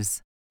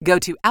values. Go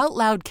to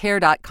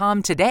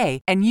OutLoudCare.com today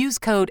and use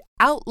code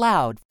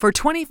OUTLOUD for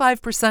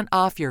 25%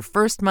 off your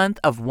first month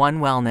of One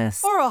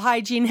Wellness. Oral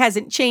hygiene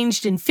hasn't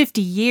changed in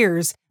 50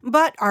 years,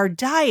 but our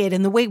diet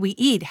and the way we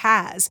eat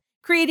has,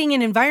 creating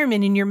an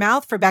environment in your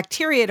mouth for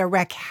bacteria to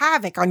wreak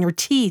havoc on your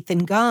teeth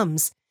and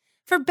gums.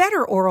 For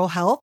better oral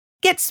health,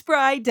 get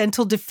Spry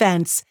Dental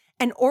Defense,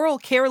 an oral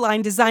care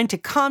line designed to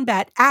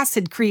combat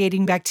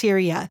acid-creating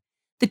bacteria.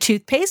 The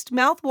toothpaste,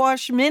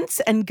 mouthwash, mints,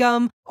 and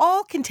gum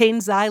all contain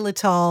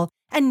xylitol,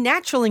 a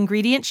natural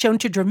ingredient shown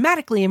to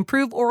dramatically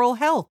improve oral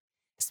health.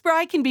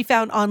 Spry can be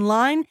found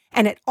online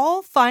and at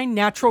all fine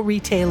natural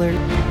retailers.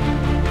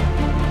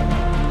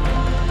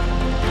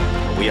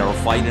 We are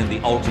fighting the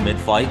ultimate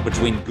fight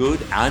between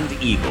good and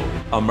evil.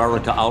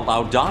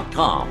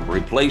 AmericaOutloud.com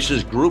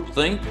replaces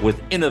groupthink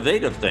with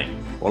innovative think.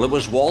 Well, it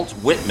was Walt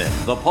Whitman,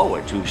 the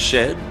poet, who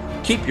said,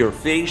 "Keep your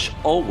face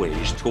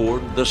always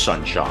toward the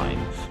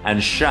sunshine,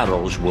 and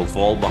shadows will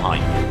fall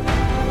behind you."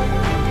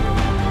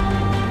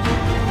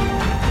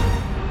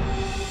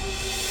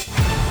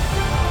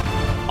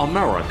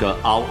 America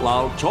Out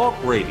Loud Talk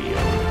Radio.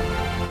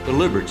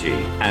 Liberty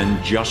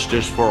and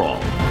justice for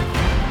all.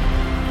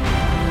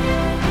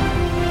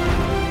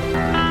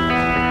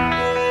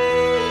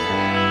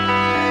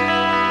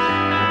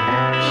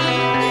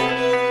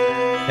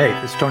 Hey,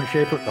 this is Tony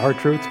Shaffer, The Hard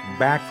Truth,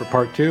 back for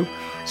part 2.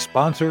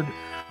 Sponsored,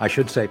 I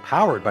should say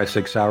powered by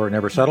 6 Hour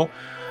Never Settle.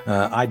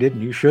 I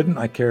didn't, you shouldn't.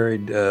 I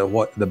carried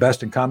the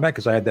best in combat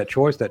because I had that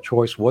choice. That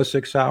choice was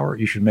 6 Hour.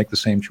 You should make the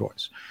same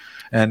choice.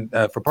 And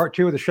for part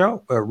 2 of the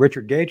show,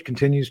 Richard Gage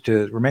continues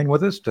to remain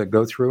with us to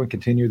go through and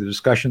continue the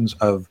discussions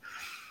of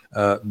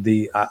let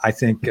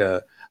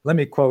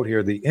me quote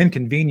here, the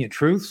inconvenient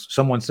truths.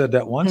 Someone said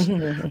that once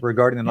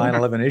regarding the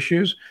 9/11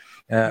 issues.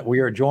 We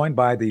are joined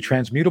by the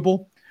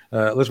transmutable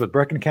Elizabeth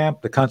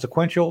Breckenkamp, the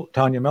consequential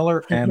Tanya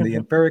Miller, and the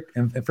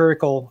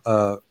empirical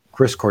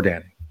Chris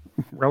Cordani.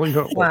 Really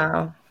good.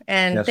 Wow.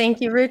 And Yes. Thank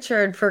you,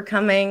 Richard, for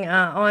coming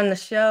on the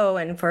show,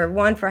 and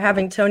for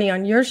having Tony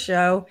on your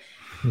show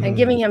and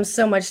giving him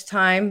so much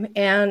time.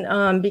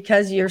 And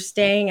because you're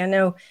staying, I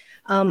know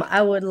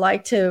I would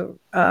like to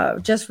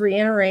just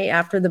reiterate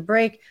after the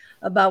break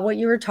about what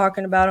you were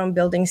talking about on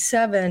Building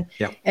 7.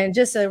 Yep. And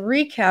just a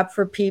recap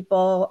for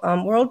people,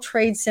 World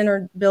Trade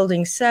Center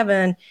Building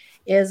 7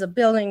 is a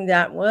building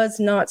that was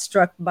not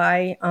struck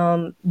by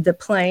the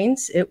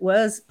planes. It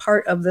was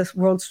part of this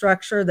world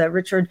structure that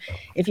Richard,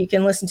 if you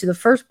can listen to the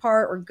first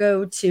part or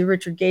go to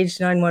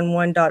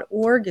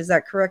richardgage911.org. Is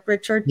that correct,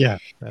 Richard? Yeah.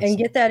 And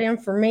get that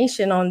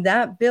information on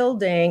that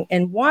building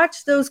and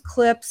watch those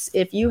clips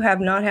if you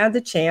have not had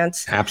the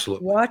chance.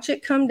 Absolutely. Watch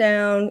it come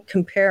down,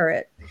 compare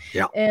it.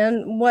 Yeah.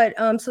 And what,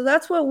 so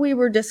that's what we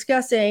were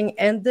discussing.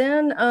 And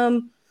then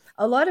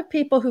a lot of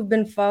people who've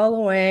been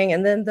following,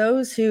 and then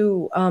those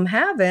who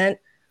haven't,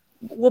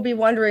 will be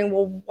wondering,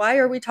 well, why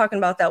are we talking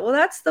about that? Well,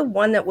 that's the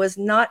one that was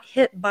not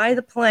hit by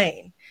the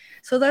plane.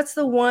 So that's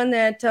the one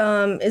that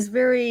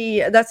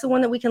that's the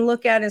one that we can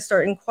look at and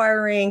start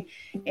inquiring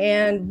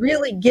and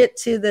really get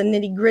to the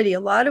nitty gritty. A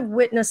lot of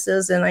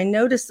witnesses, and I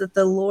noticed that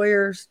the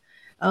lawyers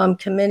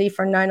committee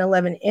for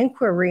 9/11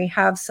 inquiry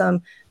have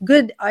some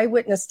good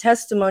eyewitness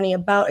testimony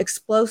about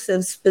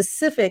explosives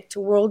specific to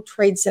World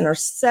Trade Center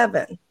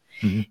 7.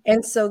 Mm-hmm.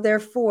 And so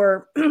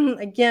therefore,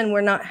 again,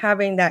 we're not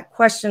having that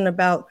question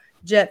about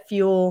jet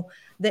fuel,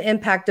 the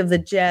impact of the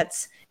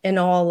jets, and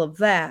all of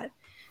that.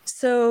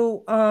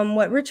 So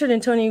what Richard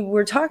and Tony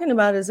were talking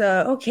about is,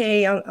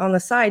 okay, on the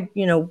side,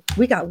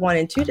 we got 1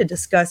 and 2 to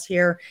discuss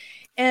here.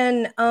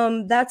 And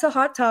that's a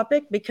hot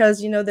topic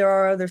because, there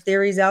are other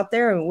theories out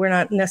there and we're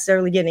not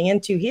necessarily getting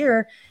into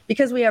here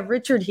because we have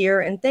Richard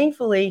here. And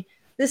thankfully,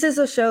 this is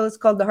a show that's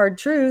called The Hard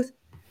Truth.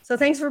 So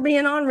thanks for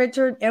being on,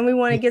 Richard. And we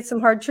want to get some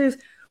hard truth.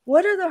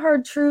 What are the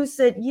hard truths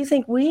that you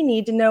think we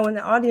need to know and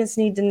the audience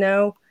need to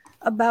know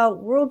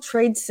about World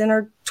Trade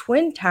Center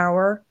Twin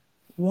Tower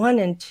 1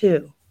 and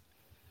 2?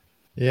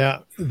 Yeah,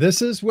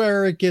 this is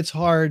where it gets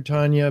hard,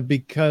 Tanya,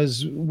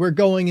 because we're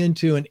going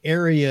into an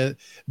area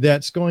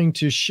that's going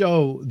to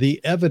show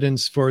the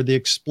evidence for the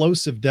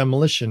explosive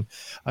demolition.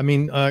 I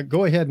mean,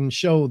 go ahead and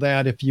show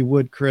that if you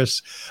would,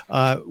 Chris.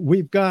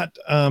 We've got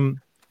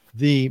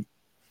the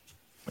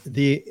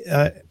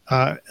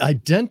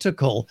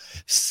identical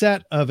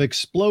set of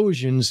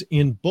explosions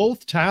in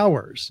both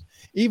towers,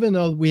 even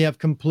though we have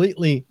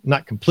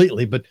not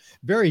completely, but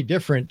very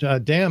different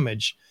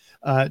damage.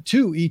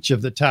 to each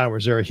of the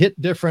towers. They're hit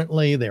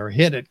differently. They're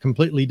hit at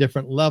completely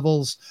different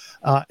levels.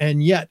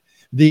 And yet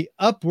the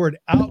outward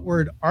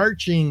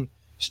arching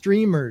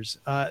streamers,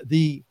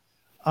 the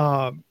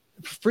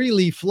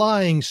freely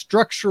flying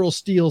structural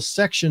steel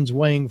sections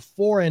weighing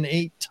 4 and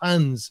 8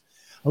 tons,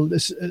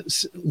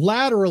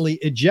 laterally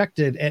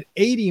ejected at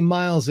 80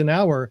 miles an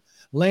hour,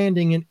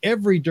 landing in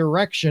every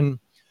direction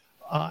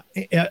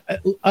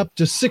up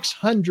to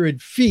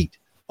 600 feet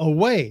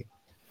away,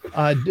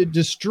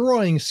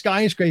 destroying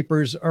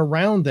skyscrapers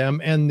around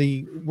them and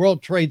the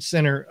World Trade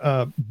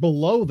Center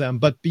below them,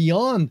 but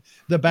beyond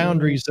the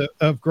boundaries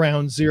of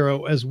ground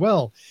zero as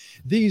well.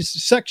 These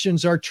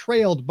sections are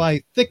trailed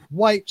by thick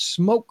white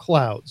smoke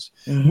clouds,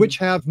 which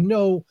have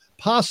no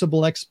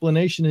possible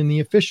explanation in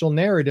the official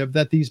narrative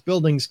that these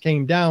buildings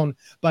came down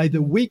by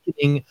the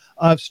weakening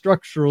of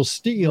structural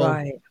steel.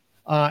 Right.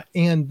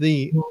 And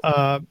the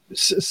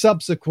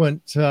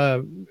subsequent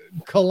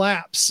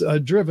collapse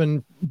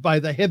driven by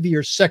the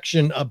heavier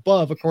section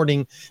above,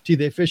 according to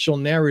the official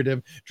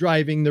narrative,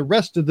 driving the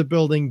rest of the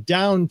building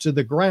down to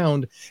the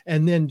ground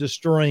and then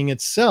destroying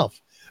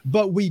itself.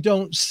 But we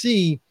don't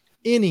see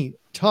any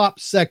top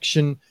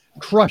section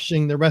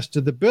crushing the rest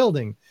of the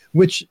building,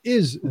 which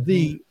is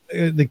the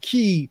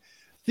key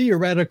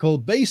theoretical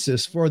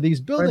basis for these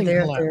building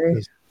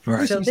collapses.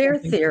 Right. So their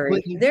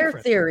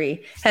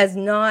theory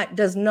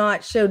does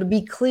not show, to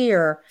be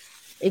clear,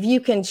 if you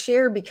can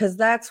share, because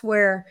that's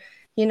where,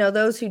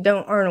 those who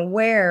aren't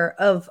aware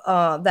of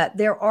that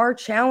there are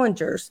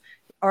challengers,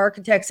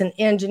 architects and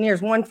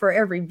engineers, one for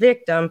every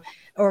victim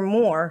or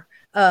more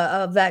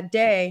of that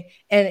day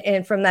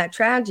and from that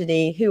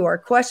tragedy, who are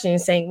questioning,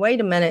 saying,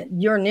 wait a minute,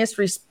 your NIST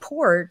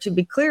report, to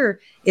be clear,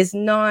 is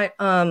not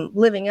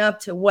living up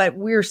to what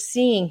we're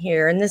seeing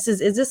here. And is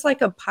this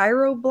like a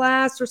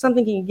pyroblast or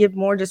something? Can you give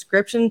more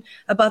description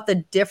about the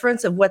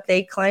difference of what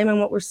they claim and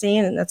what we're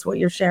seeing? And that's what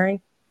you're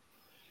sharing.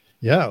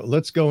 Yeah,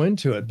 let's go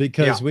into it,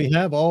 because we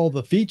have all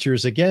the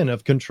features, again,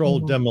 of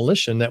controlled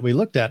demolition that we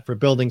looked at for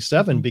Building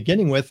 7,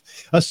 beginning with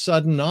a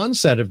sudden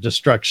onset of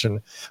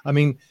destruction. I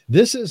mean,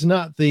 this is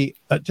not the,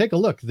 take a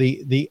look,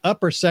 the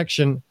upper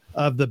section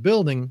of the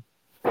building.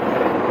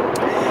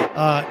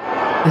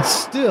 It's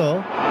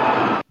still,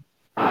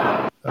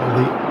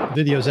 the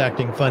video's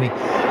acting funny,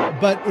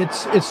 but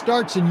it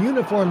starts in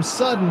uniform,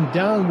 sudden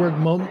downward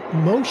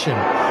motion.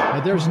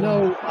 There's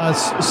no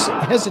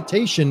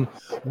hesitation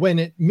when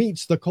it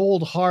meets the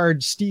cold,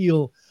 hard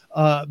steel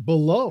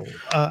below.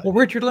 Well,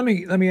 Richard, let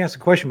me ask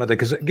a question about that,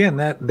 because again,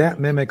 that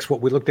mimics what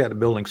we looked at in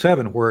Building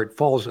 7, where it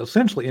falls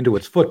essentially into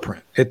its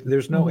footprint.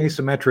 There's no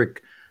asymmetric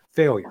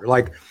failure.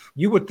 Like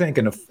you would think,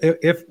 and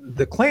if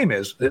the claim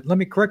is, let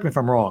me correct me if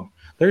I'm wrong,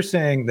 they're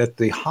saying that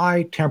the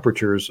high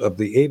temperatures of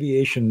the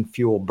aviation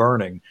fuel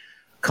burning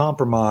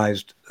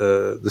compromised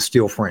the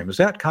steel frame. Is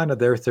that kind of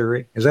their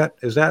theory? Is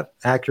that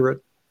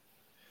accurate?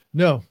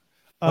 No.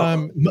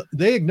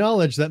 They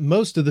acknowledge that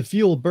most of the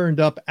fuel burned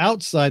up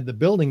outside the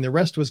building. The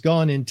rest was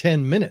gone in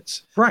 10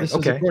 minutes. Right. This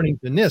is according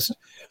to NIST.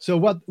 So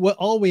what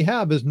all we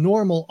have is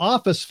normal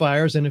office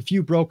fires and a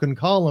few broken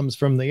columns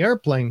from the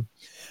airplane.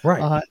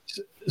 Right.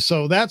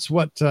 So that's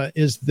what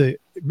is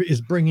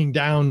bringing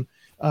down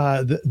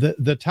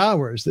the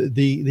towers,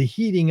 the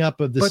heating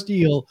up of the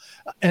steel.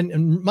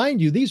 And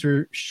mind you, these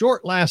are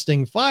short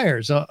lasting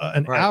fires,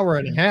 an hour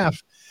and a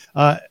half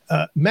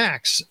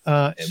max.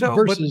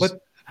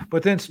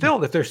 But then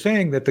still, if they're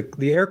saying that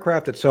the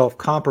aircraft itself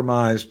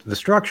compromised the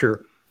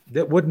structure,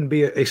 that wouldn't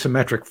be a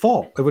symmetric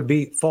fall. It would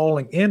be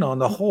falling in on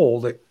the hole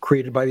that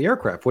created by the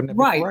aircraft. Wouldn't it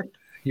be correct?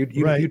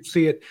 You'd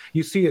see it.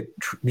 You see it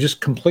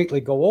just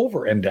completely go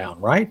over and down,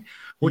 right?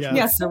 Which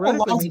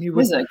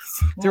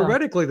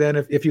theoretically, then,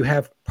 if you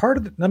have part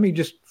of the, let me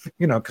just,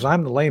 because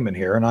I'm the layman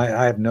here, and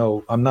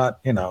I'm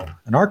not,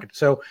 an architect.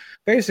 So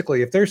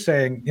basically, if they're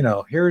saying,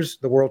 here's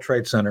the World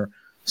Trade Center,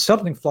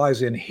 something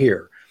flies in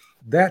here,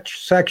 that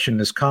section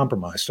is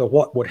compromised. So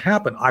what would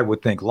happen, I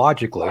would think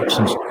logically,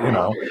 since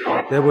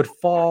it would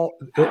fall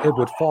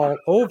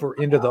over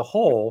into the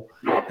hole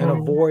and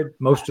avoid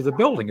most of the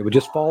building. It would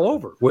just fall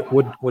over.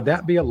 Would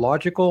that be a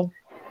logical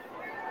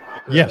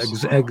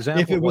example?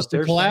 If it was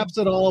to collapse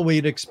at all,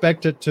 we'd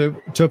expect it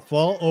to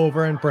fall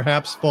over and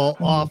perhaps fall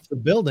off the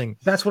building.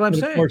 That's what I'm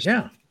saying. Of course,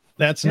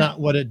 that's not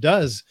what it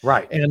does.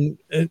 Right. And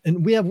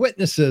we have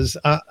witnesses,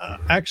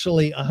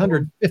 actually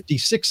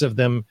 156 of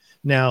them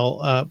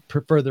now,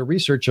 per the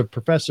research of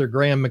Professor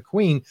Graham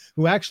McQueen,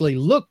 who actually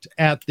looked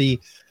at the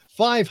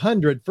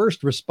 500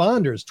 first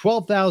responders,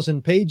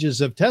 12,000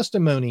 pages of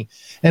testimony,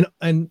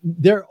 and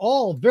they're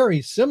all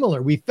very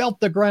similar. We felt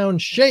the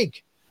ground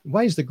shake.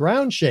 Why is the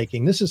ground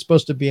shaking? This is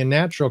supposed to be a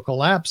natural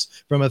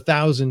collapse from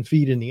 1,000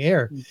 feet in the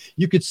air.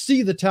 You could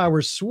see the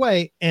towers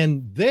sway,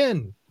 and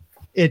then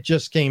it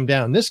just came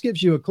down. This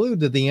gives you a clue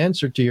to the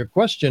answer to your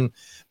question,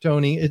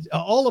 Tony.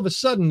 All of a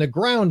sudden, the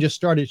ground just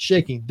started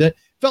shaking. That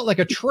felt like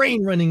a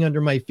train running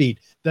under my feet.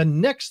 The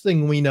next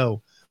thing we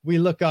know, we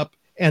look up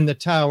and the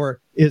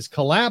tower is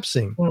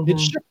collapsing. It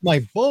shook my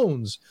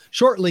bones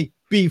shortly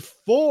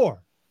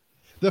before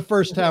the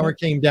first tower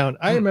came down.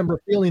 I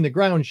remember feeling the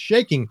ground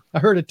shaking. I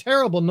heard a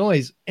terrible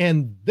noise,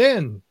 and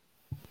then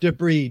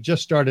debris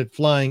just started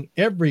flying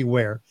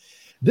everywhere.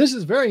 This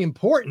is very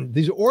important.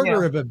 These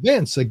order of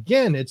events.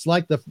 Again, it's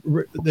like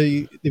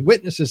the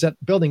witnesses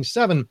at Building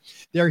 7.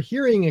 They're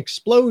hearing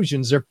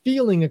explosions. They're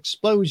feeling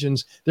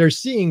explosions. They're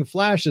seeing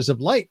flashes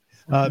of light,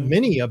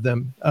 many of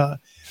them,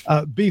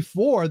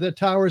 before the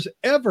towers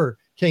ever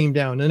came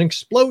down. An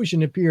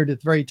explosion appeared at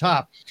the very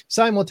top,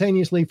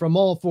 simultaneously from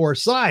all four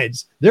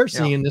sides. They're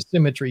seeing the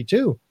symmetry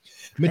too.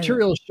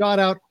 Material shot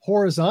out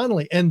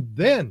horizontally, and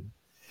then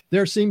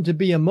there seemed to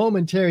be a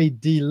momentary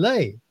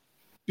delay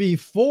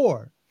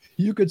before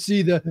you could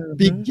see the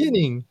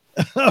beginning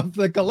of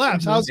the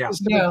collapse. How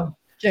specific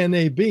can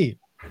they be?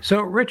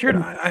 So, Richard,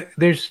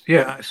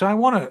 so I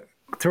want to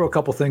throw a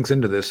couple things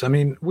into this. I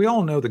mean, we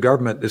all know the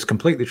government is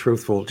completely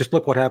truthful. Just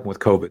look what happened with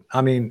COVID.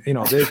 I mean,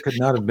 they could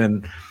not have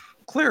been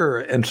clearer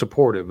and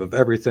supportive of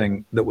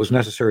everything that was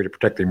necessary to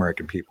protect the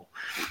American people.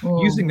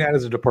 Using that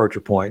as a departure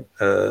point,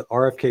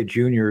 RFK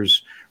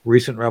Jr.'s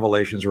recent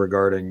revelations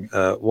regarding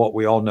what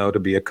we all know to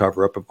be a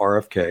cover-up of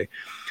RFK.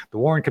 The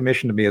Warren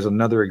Commission, to me, is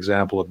another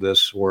example of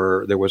this,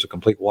 where there was a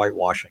complete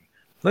whitewashing.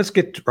 Let's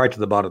get right to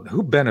the bottom.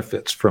 Who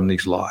benefits from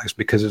these lies?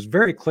 Because it's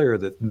very clear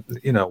that,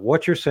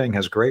 what you're saying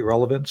has great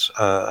relevance.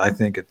 I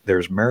think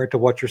there's merit to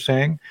what you're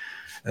saying.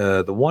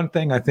 The one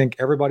thing I think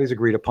everybody's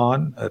agreed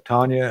upon,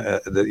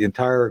 Tanya, the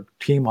entire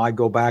team I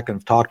go back and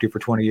have talked to for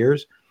 20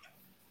 years,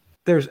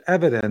 there's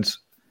evidence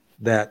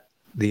that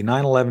the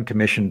 9/11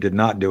 Commission did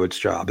not do its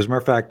job. As a matter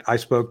of fact, I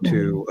spoke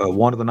to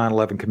one of the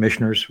 9/11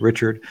 commissioners,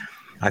 Richard.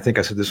 I think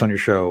I said this on your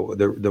show.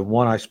 The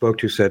one I spoke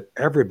to said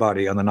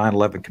everybody on the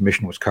 9/11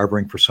 Commission was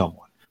covering for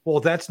someone. Well,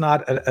 that's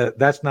not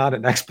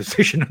an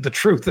exposition of the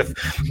truth. If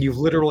you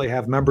literally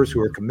have members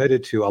who are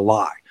committed to a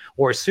lie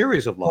or a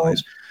series of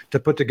lies to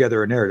put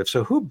together a narrative.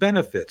 So who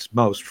benefits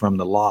most from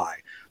the lie?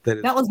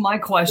 That was my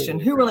question.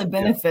 Who really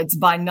benefits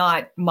by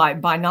not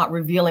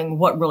revealing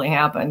what really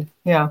happened?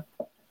 Yeah.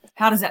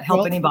 How does that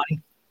help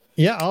anybody?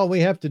 Yeah, all we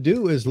have to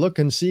do is look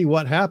and see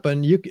what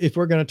happened. If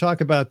we're going to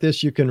talk about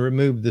this, you can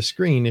remove the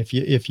screen if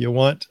you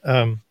want.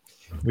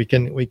 We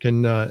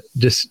can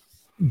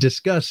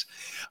discuss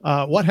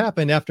what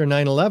happened after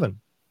 9/11.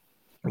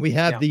 We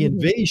had the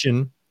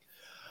invasion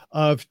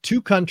of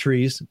two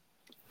countries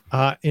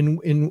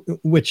in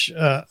which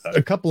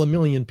a couple of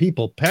million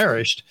people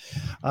perished.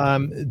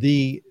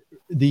 The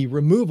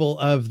removal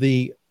of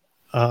the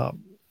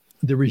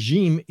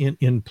regime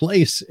in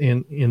place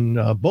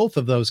in both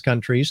of those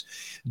countries,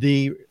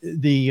 the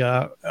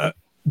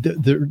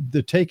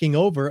taking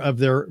over of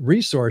their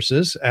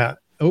resources,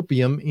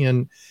 opium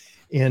in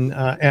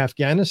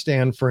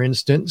Afghanistan, for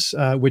instance,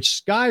 which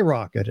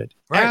skyrocketed.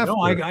 Right. After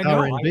I know.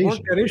 our I invasion.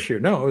 worked that issue.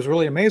 No, it was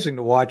really amazing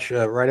to watch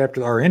right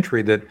after our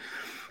entry that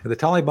the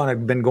Taliban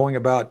had been going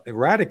about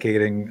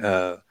eradicating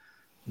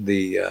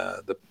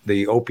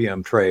the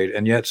opium trade,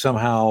 and yet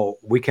somehow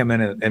we come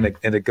in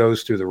and it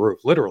goes through the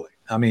roof, literally.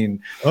 I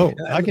mean,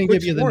 I can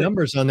give you the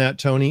numbers on that,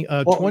 Tony.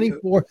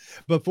 24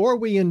 before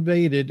we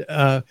invaded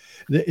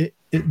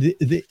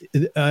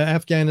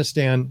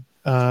Afghanistan.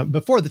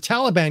 Before the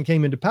Taliban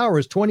came into power,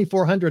 is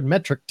 2,400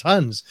 metric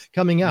tons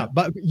coming out,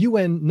 but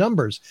UN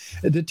numbers.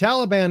 The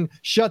Taliban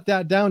shut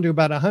that down to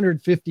about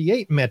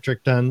 158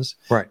 metric tons.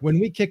 Right. When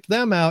we kicked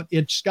them out,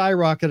 it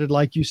skyrocketed,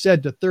 like you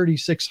said, to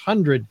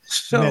 3,600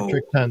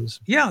 metric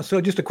tons. Yeah.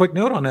 So just a quick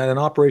note on that. In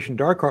Operation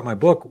Dark Heart, my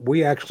book,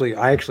 I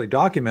actually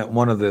document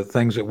one of the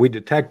things that we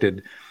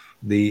detected,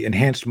 the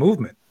enhanced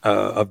movement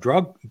of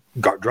drug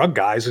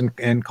guys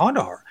in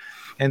Kandahar.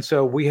 And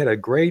so we had a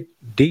great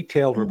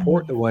detailed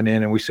report that went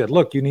in, and we said,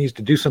 look, you need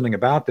to do something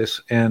about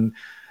this. And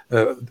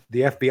the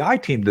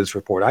FBI team did this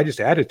report. I just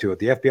added to it.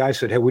 The FBI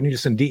said, hey, we need to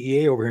send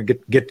DEA over here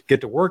and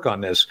get to work on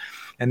this.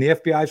 And the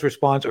FBI's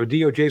response, or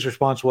DOJ's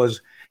response,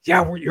 was,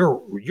 yeah,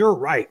 you're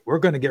right. We're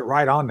going to get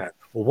right on that.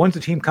 Well, when's the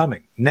team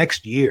coming?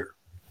 Next year.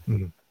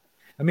 Mm-hmm.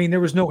 I mean,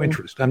 there was no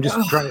interest. I'm just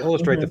trying to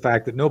illustrate the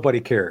fact that nobody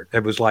cared.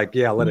 It was like,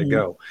 yeah, let it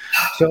go.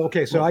 So,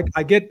 okay, so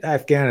I get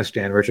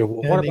Afghanistan, Richard.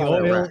 What and about the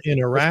oil Iraq? in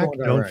Iraq?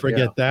 Don't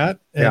forget that.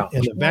 And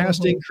the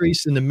vast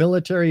increase in the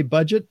military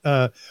budget,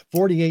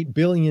 $48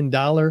 billion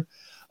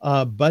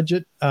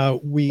budget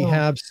we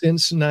have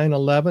since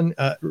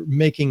 9/11,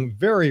 making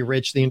very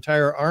rich the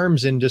entire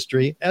arms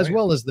industry, as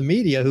well as the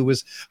media, who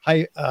was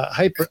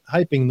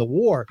hyping the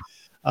war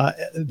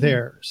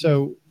there.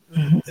 So.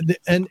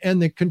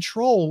 And the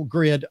control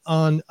grid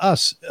on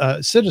us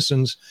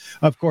citizens,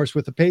 of course,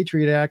 with the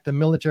Patriot Act, the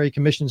Military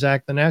Commissions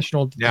Act, the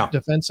National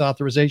Defense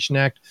Authorization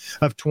Act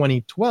of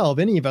 2012,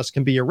 any of us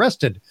can be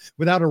arrested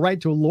without a right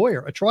to a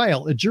lawyer, a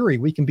trial, a jury.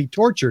 We can be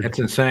tortured. That's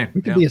insane.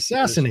 We can be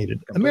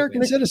assassinated.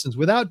 American citizens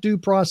without due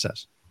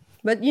process.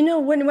 But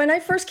when I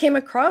first came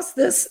across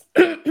this,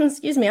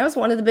 excuse me, I was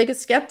one of the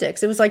biggest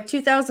skeptics. It was like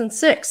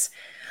 2006.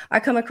 I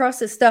come across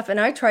this stuff and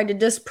I tried to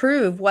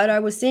disprove what I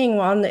was seeing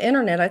on the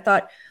internet. I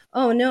thought,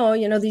 oh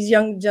no, these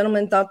young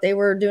gentlemen thought they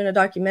were doing a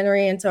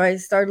documentary. And so I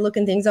started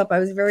looking things up. I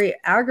was very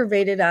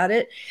aggravated at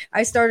it.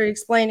 I started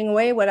explaining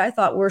away what I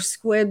thought were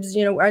squibs,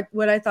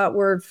 what I thought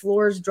were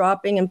floors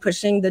dropping and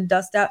pushing the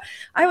dust out.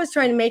 I was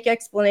trying to make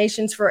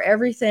explanations for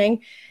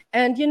everything.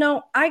 And,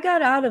 I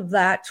got out of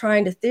that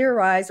trying to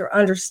theorize or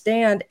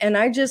understand. And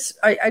I just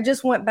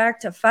went back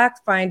to fact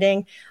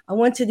finding. I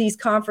went to these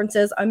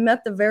conferences. I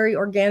met the very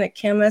organic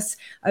chemists.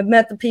 I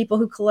met the people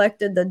who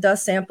collected the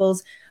dust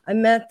samples. I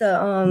met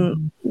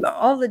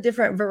all the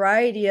different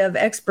variety of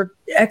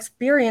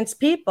experienced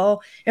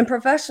people and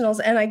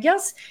professionals. And I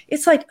guess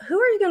it's like, who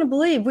are you going to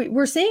believe?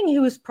 We're seeing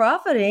who is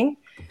profiting.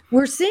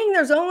 We're seeing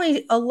there's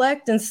only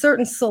elect and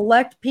certain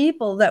select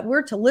people that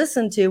we're to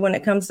listen to when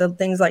it comes to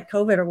things like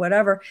COVID or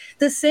whatever.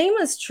 The same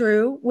is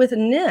true with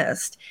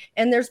NIST.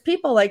 And there's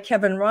people like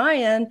Kevin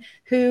Ryan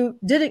who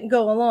didn't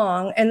go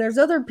along. And there's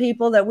other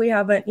people that we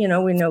haven't,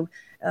 we know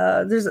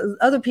there's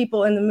other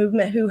people in the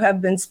movement who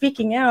have been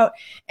speaking out.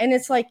 And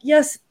it's like,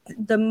 yes,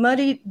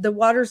 the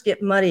waters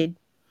get muddied.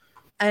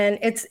 And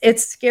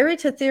it's scary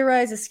to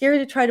theorize. It's scary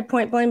to try to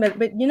point blame,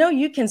 but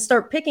you can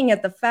start picking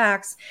at the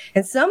facts.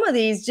 And some of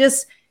these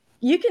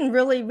we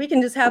can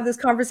just have this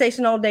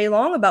conversation all day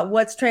long about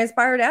what's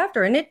transpired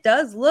after. And it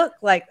does look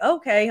like,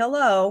 okay,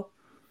 hello.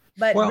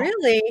 But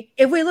really,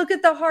 if we look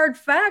at the hard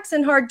facts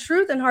and hard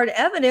truth and hard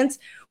evidence,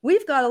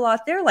 we've got a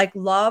lot there, like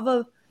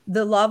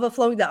the lava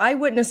flowing, the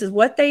eyewitnesses,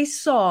 what they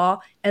saw,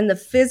 and the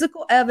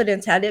physical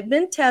evidence, had it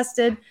been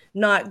tested,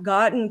 not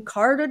gotten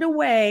carted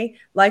away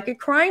like a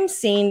crime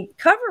scene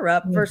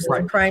cover-up versus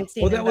a crime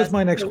scene. Well, that was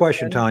my next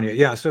question, Tanya.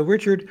 Yeah, so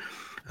Richard,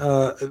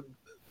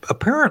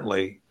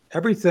 apparently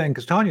everything,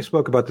 because Tanya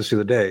spoke about this the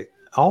other day,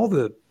 all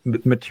the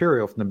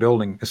material from the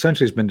building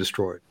essentially has been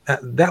destroyed.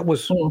 That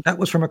was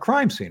from a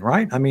crime scene,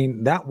 right? I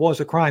mean, that was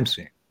a crime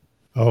scene.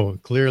 Oh,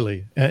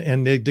 clearly.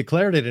 And they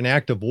declared it an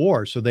act of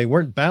war. So they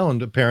weren't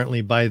bound,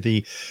 apparently, by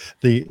the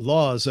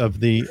laws of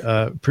the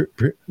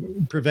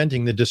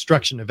preventing the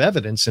destruction of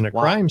evidence in a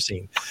crime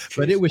scene.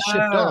 But it was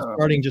shipped off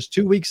starting just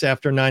 2 weeks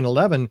after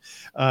 9/11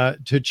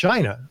 to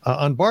China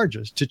on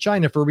barges to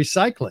China for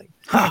recycling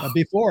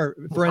before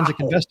forensic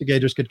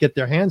investigators could get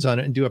their hands on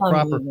it and do a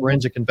proper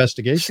forensic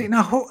investigation. See,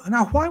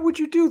 now why would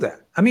you do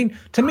that? I mean,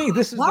 to me,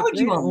 this is why would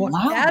you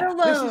allow that alone?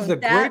 This is the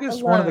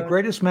greatest, one of the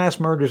greatest mass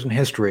murders in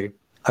history.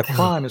 A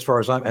crime, as far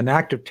as an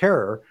act of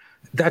terror,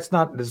 does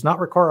not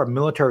require a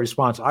military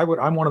response.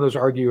 I'm one of those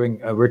arguing,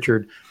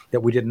 Richard, that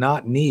we did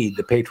not need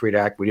the Patriot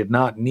Act. We did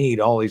not need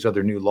all these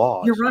other new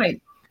laws. You're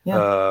right.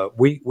 Yeah.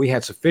 We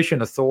had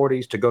sufficient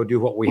authorities to go do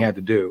what we had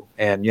to do,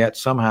 and yet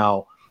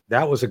somehow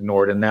that was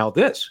ignored. And now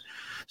this.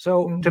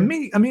 So to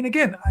me, I mean,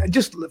 again,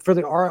 just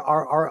for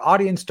our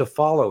audience to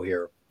follow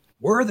here,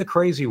 we're the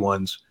crazy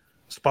ones.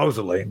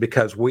 Supposedly,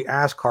 because we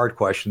ask hard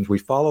questions, we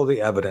follow the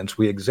evidence,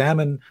 we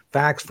examine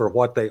facts for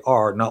what they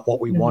are, not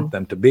what we want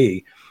them to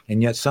be,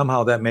 and yet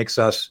somehow that makes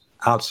us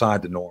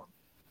outside the norm.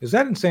 Is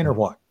that insane or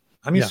what?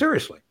 I mean,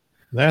 seriously.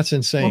 That's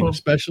insane,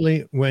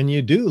 especially when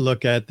you do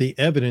look at the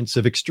evidence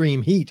of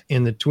extreme heat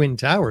in the Twin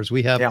Towers.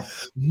 We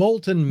have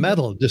molten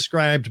metal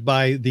described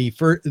by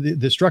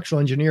the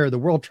structural engineer of the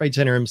World Trade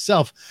Center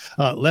himself,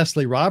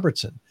 Leslie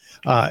Robertson.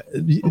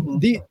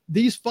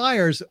 These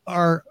fires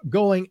are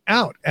going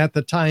out at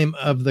the time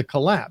of the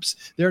collapse.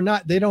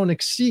 They don't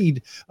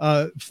exceed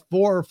 400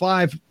 or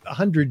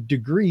 500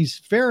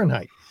 degrees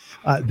Fahrenheit.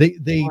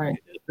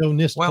 Though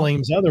NIST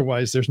claims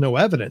otherwise, there's no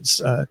evidence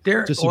to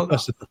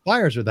suggest that the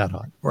fires are that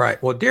hot.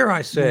 Right. Well, dare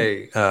I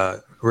say,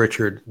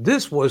 Richard,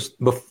 this was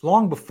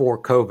long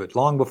before COVID,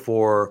 long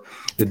before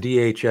the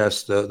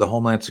DHS, the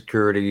Homeland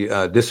Security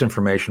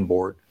Disinformation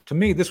Board. To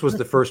me, this was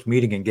the first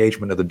meeting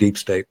engagement of the deep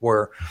state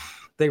where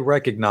they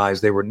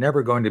recognized they were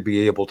never going to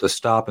be able to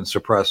stop and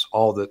suppress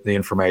all the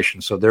information.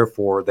 So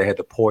therefore, they had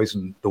to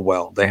poison the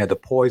well. They had to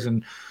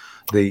poison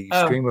the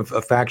stream of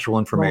factual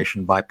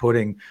information by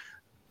putting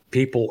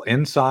people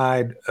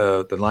inside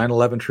the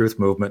 9/11 truth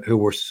movement who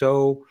were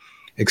so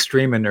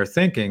extreme in their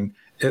thinking,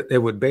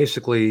 it would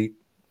basically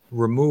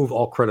remove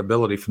all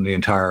credibility from the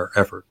entire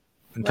effort.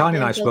 And Tanya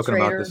and I have spoken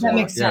about this. That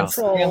makes sense.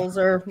 Trolls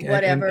or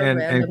whatever.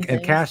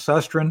 And Cass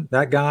Susteren,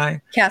 that guy.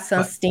 Cass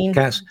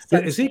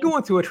Susteren. Is he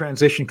going through a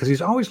transition? Because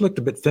he's always looked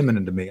a bit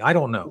feminine to me. I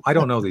don't know. I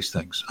don't know these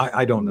things.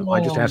 I don't know.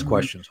 I just ask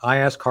questions. I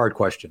ask hard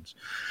questions.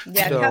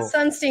 Yeah, Cass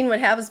Sunstein would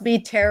have us be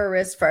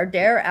terrorists for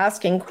dare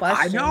asking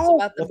questions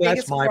about the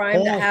biggest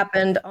crime that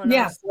happened on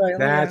our soil.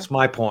 That's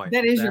my point.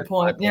 That is your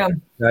point. Yeah.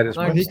 That is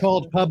he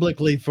called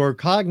publicly for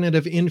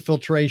cognitive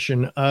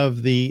infiltration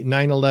of the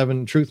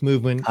 9/11 truth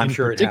movement in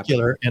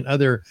particular and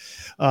other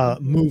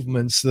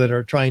movements that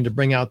are trying to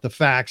bring out the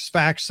facts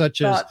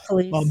such as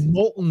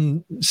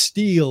molten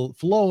steel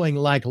flowing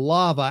like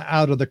lava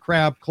out of the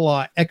crab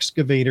claw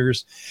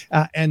excavators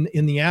and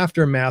in the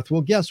aftermath.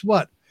 Well, guess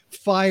what?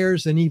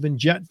 Fires and even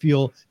jet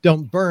fuel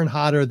don't burn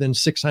hotter than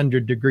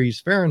 600 degrees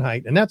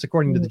Fahrenheit. And that's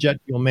according to the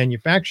jet fuel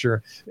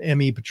manufacturer,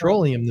 ME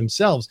Petroleum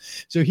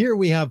themselves. So here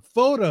we have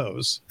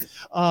photos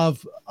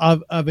of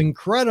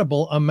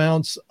incredible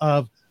amounts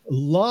of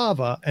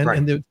lava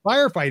and the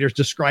firefighters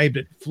described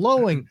it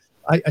flowing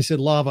I said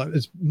lava.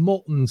 It's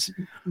molten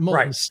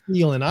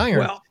steel and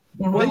iron.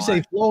 They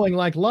say flowing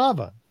like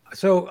lava.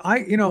 So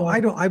I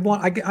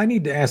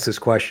need to ask this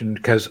question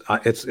because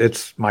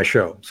it's my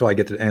show, so I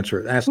get to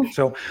answer it.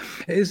 So,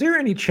 is there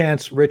any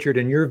chance, Richard,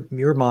 in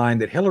your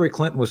mind, that Hillary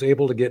Clinton was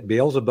able to get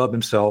Beelzebub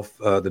himself,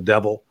 the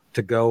devil,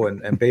 to go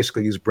and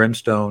basically use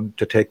brimstone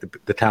to take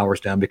the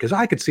towers down? Because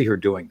I could see her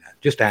doing that.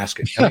 Just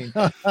asking. I mean,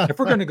 if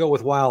we're going to go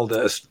with wild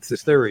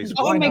theories,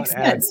 why not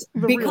add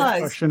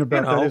because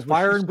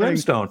fire and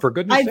brimstone? For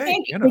goodness' sake,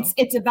 I think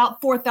it's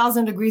about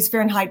 4,000 degrees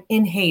Fahrenheit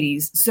in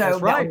Hades. So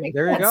that's right.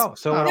 There you go.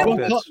 So it all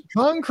fits.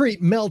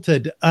 Concrete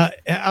melted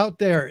out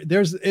there.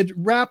 It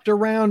wrapped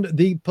around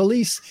the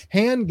police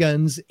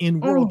handguns in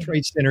World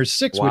Trade Center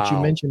 6, which you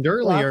mentioned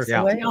earlier.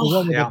 Yeah.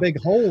 One with a big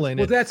hole in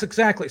it. Well, that's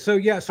exactly. So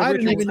yeah. So I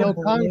Richard, didn't even know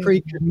concrete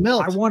could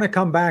melt. I want to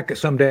come back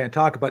someday and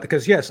talk about it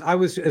because yes, I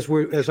was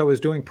as I was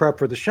doing prep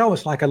for the show.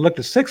 It's like I looked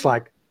at 6,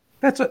 like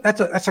that's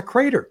a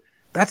crater.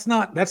 That's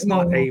not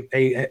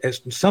a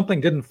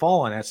something didn't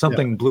fall on it.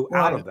 Something blew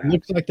out of that. It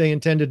looks like they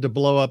intended to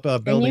blow up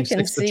Building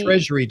 6, the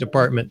Treasury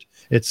Department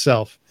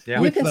itself.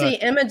 Yeah. You can see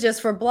images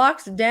for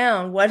blocks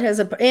down.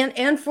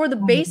 And for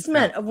the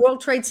basement of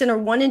World Trade Center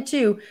 1 and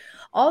 2.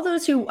 All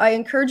those who I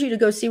encourage you to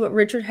go see what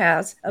Richard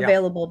has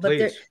available.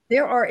 But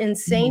there are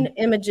insane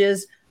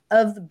images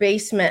of the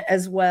basement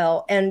as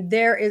well, and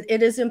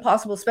it is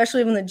impossible,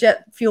 especially when the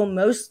jet fuel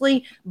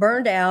mostly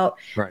burned out,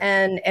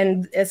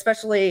 and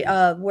especially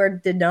where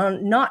it did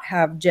not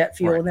have jet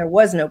fuel and there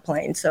was no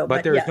plane. So,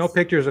 but there's no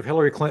pictures of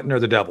Hillary Clinton or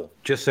the devil.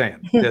 Just saying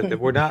that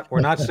we're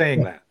not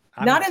saying that.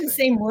 Not in the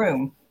same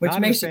room, which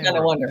makes you kind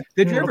of wonder.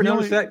 Did you ever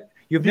notice that?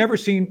 You've never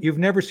seen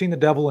the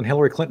devil and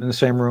Hillary Clinton in the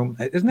same room.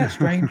 Isn't that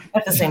strange?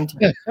 At the same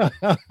time.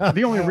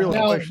 The only real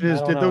question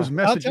is, did those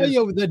messages? I'll tell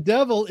you, the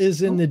devil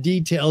is in the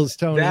details,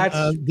 Tony.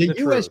 The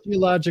U.S.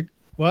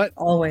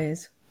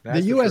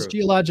 U.S.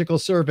 Geological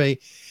Survey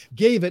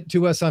gave it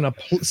to us on a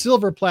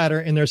silver platter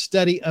in their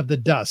study of the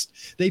dust.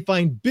 They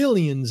find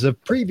billions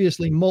of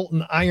previously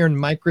molten iron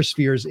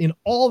microspheres in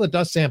all the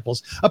dust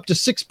samples, up to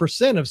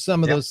 6% of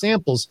some of those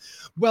samples.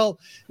 Well,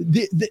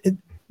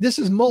 this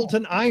is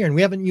molten iron.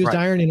 We haven't used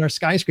iron in our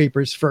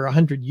skyscrapers for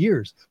 100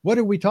 years. What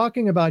are we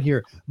talking about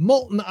here?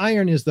 Molten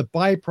iron is the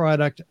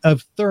byproduct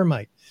of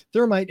thermite.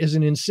 Thermite is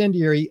an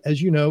incendiary,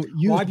 as you know,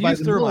 I've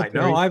used thermite.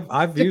 No,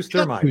 I've used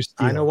thermite.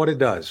 I know what it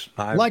does.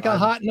 Like a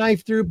hot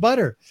knife through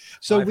butter.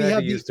 So we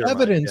have the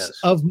evidence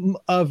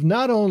of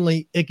not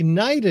only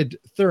ignited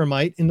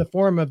thermite in the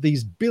form of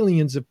these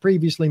billions of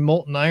previously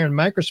molten iron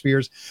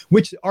microspheres,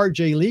 which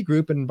RJ Lee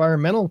Group, an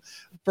environmental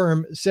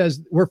firm,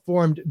 says were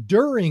formed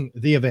during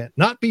the event,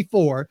 not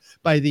before,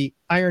 by the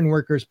iron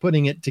workers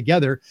putting it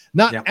together,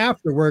 not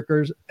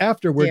afterwards by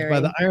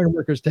the iron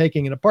workers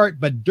taking it apart,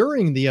 but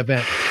during the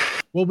event.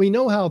 Well, we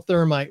know how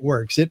thermite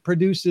works. It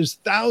produces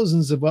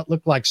thousands of what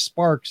look like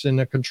sparks in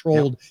a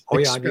controlled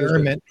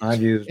experiment.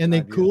 And they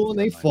cool and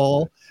they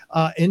fall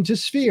into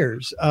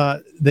spheres.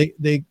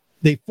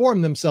 They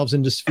form themselves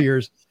into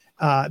spheres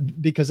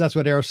because that's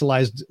what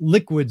aerosolized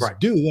liquids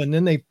do. And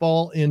then they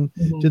fall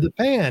into the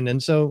pan.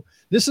 And so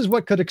this is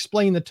what could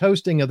explain the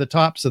toasting of the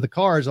tops of the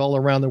cars all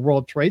around the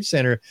World Trade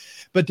Center.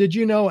 But did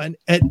you know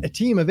a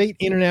team of 8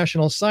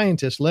 international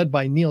scientists led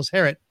by Niels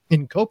Harrit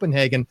in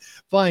Copenhagen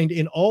find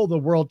in all the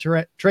World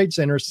Trade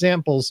Center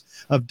samples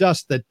of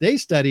dust that they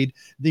studied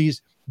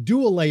these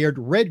dual-layered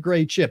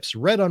red-gray chips,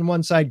 red on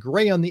one side,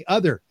 gray on the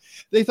other.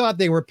 They thought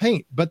they were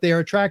paint, but they are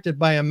attracted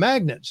by a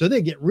magnet. So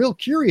they get real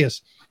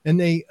curious, and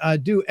they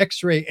do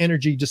X-ray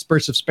energy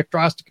dispersive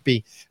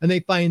spectroscopy, and they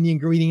find the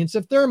ingredients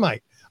of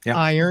thermite,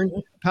 iron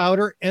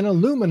powder, and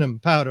aluminum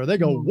powder. They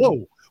go,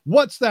 whoa,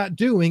 what's that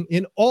doing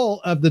in all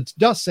of the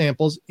dust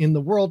samples in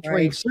the World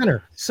Trade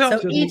Center? So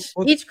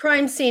each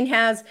crime scene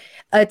has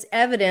its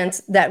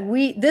evidence that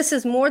this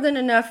is more than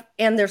enough,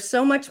 and there's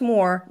so much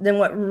more than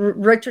what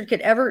Richard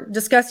could ever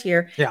discuss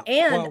here.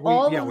 And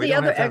all of the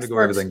other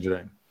experts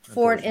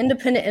for an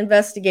independent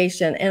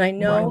investigation. And I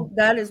know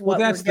that is what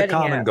that's the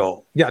common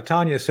goal. Yeah,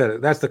 Tanya said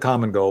it. That's the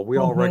common goal. We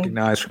all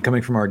recognize,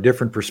 coming from our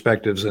different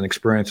perspectives and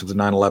experience of the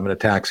 9/11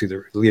 attacks,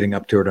 either leading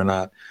up to it or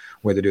not,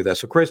 where they do that.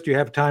 So, Chris, do you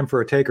have time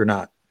for a take or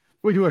not?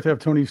 We do have to have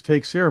Tony's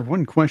takes here.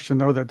 One question,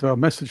 though, that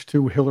message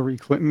to Hillary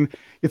Clinton.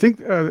 You think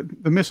the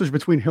message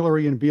between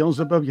Hillary and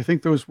Beelzebub, you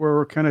think those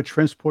were kind of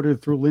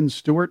transported through Lynn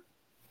Stewart?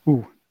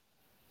 Ooh.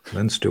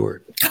 Lynn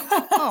Stewart.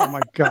 Oh,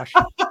 my gosh.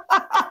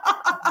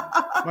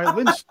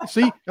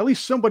 See, at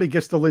least somebody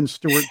gets the Lynn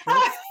Stewart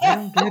joke. I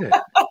don't get it.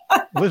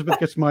 Elizabeth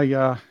gets my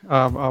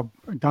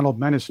Donald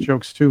Menace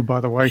jokes, too, by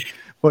the way.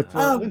 But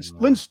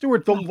Lynn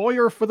Stewart, the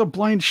lawyer for the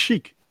blind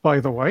sheik, by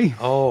the way.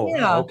 Oh,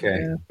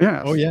 okay.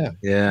 Yeah. Oh, yeah.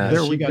 Yeah.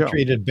 There we got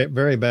treated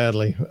very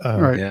badly.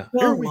 Right. Yeah.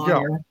 Here we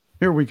go.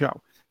 Here we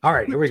go. All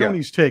right. Here we go.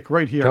 Tony's take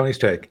right here. Tony's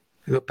take.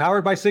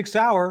 Powered by 6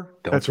 Hour.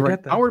 That's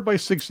right. Powered by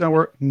 6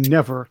 Hour.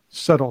 Never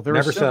settle.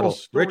 Never settle.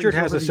 Richard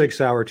has a 6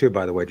 Hour too,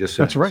 by the way. Just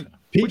saying. That's right.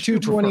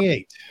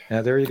 P228.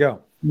 Yeah, there you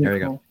go. There you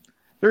go.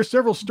 There are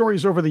several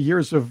stories over the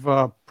years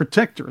of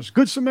protectors,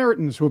 good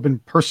Samaritans who have been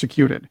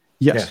persecuted.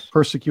 Yes,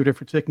 persecuted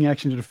for taking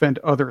action to defend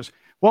others,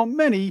 while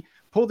many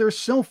pull their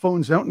cell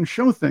phones out and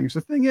show things.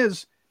 The thing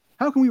is,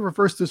 how can we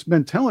reverse this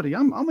mentality?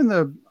 I'm in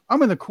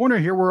the corner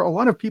here where a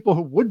lot of people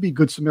who would be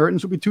good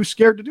Samaritans would be too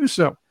scared to do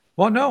so.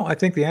 Well, no, I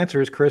think the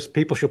answer is, Chris,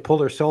 people should pull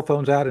their cell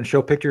phones out and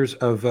show pictures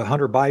of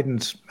Hunter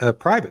Biden's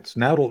privates.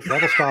 And that'll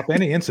stop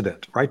any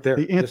incident right there.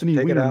 The Anthony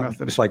Weiner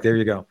method. It's like, there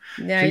you go.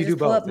 Yeah, so you just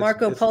pull up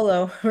Marco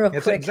Polo real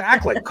quick.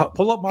 Exactly.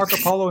 Pull up Marco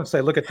Polo and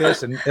say, look at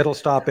this, and it'll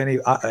stop any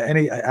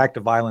act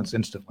of violence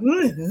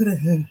instantly.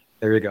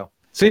 There you go.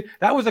 See,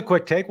 that was a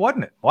quick take,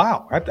 wasn't it?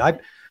 Wow.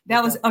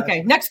 That was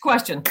okay. Next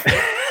question.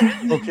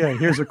 Okay,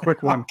 here's a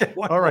quick one. Okay,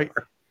 all right.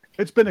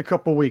 It's been a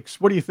couple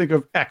weeks. What do you think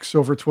of X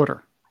over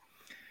Twitter?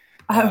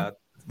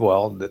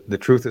 Well, the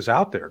truth is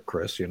out there,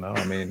 Chris.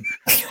 I mean,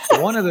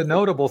 one of the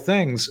notable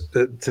things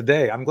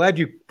today, I'm glad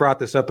you brought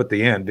this up at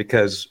the end,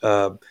 because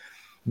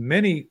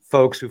many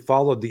folks who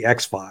followed the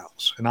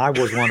X-Files, and I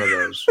was one of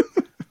those,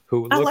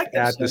 who looked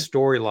at the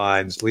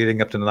storylines leading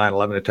up to the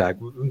 9/11 attack.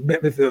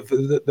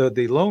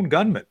 The lone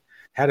gunman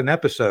had an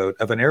episode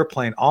of an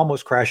airplane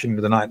almost crashing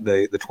into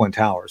the Twin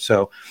Towers.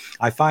 So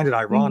I find it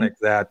ironic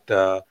that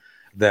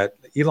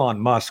Elon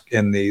Musk,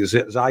 in the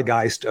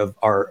zeitgeist of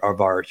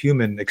our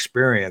human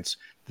experience,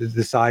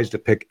 decides to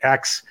pick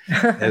X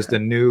as the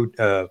new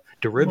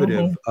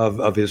derivative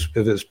of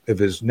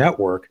his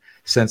network,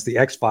 since the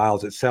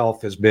X-Files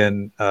itself has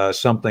been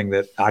something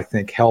that I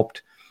think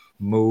helped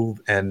move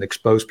and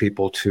expose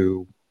people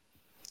to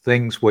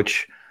things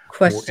which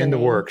were in the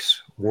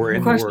works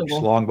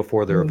long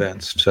before their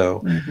events.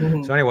 So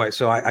anyway,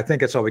 I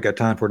think that's all we got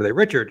time for today.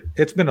 Richard,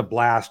 it's been a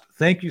blast.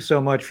 Thank you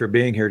so much for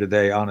being here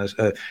today on us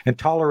and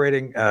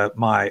tolerating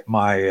my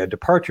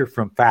departure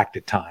from fact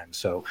at times.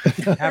 So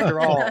after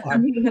all,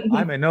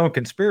 I'm a known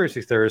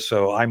conspiracy theorist,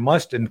 so I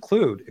must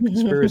include a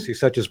conspiracy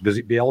such as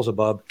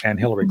Beelzebub and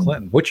Hillary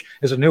Clinton, which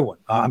is a new one.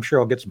 I'm sure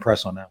I'll get some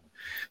press on that one.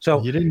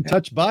 So you didn't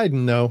touch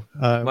Biden, though.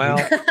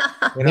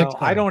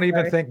 I don't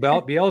even think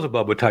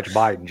Beelzebub would touch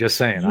Biden. Just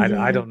saying.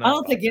 I don't know. I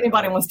don't think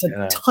anybody wants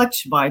to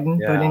touch Biden.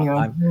 Yeah, but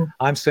anyway,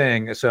 I'm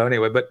saying so.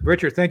 Anyway, but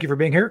Richard, thank you for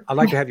being here. I'd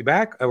like to have you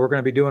back. We're going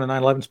to be doing a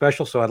 9/11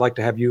 special, so I'd like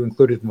to have you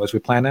included as we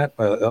plan that.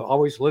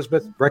 Always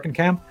Elizabeth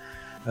Breckenkamp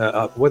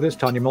with us,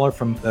 Tanya Miller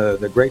from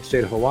the great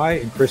state of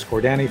Hawaii, and Chris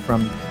Cordani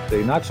from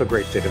the not so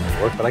great state of New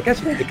York. But I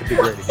guess it could be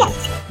great again.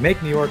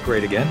 Make New York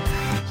great again.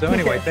 So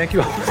anyway, thank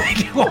you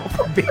all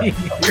for being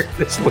here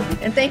this week.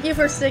 And thank you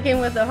for sticking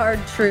with the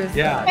hard truth.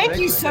 Yeah. Thank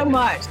you so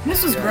much.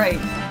 This was great.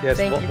 Yes,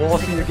 we'll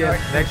see you again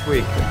next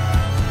week.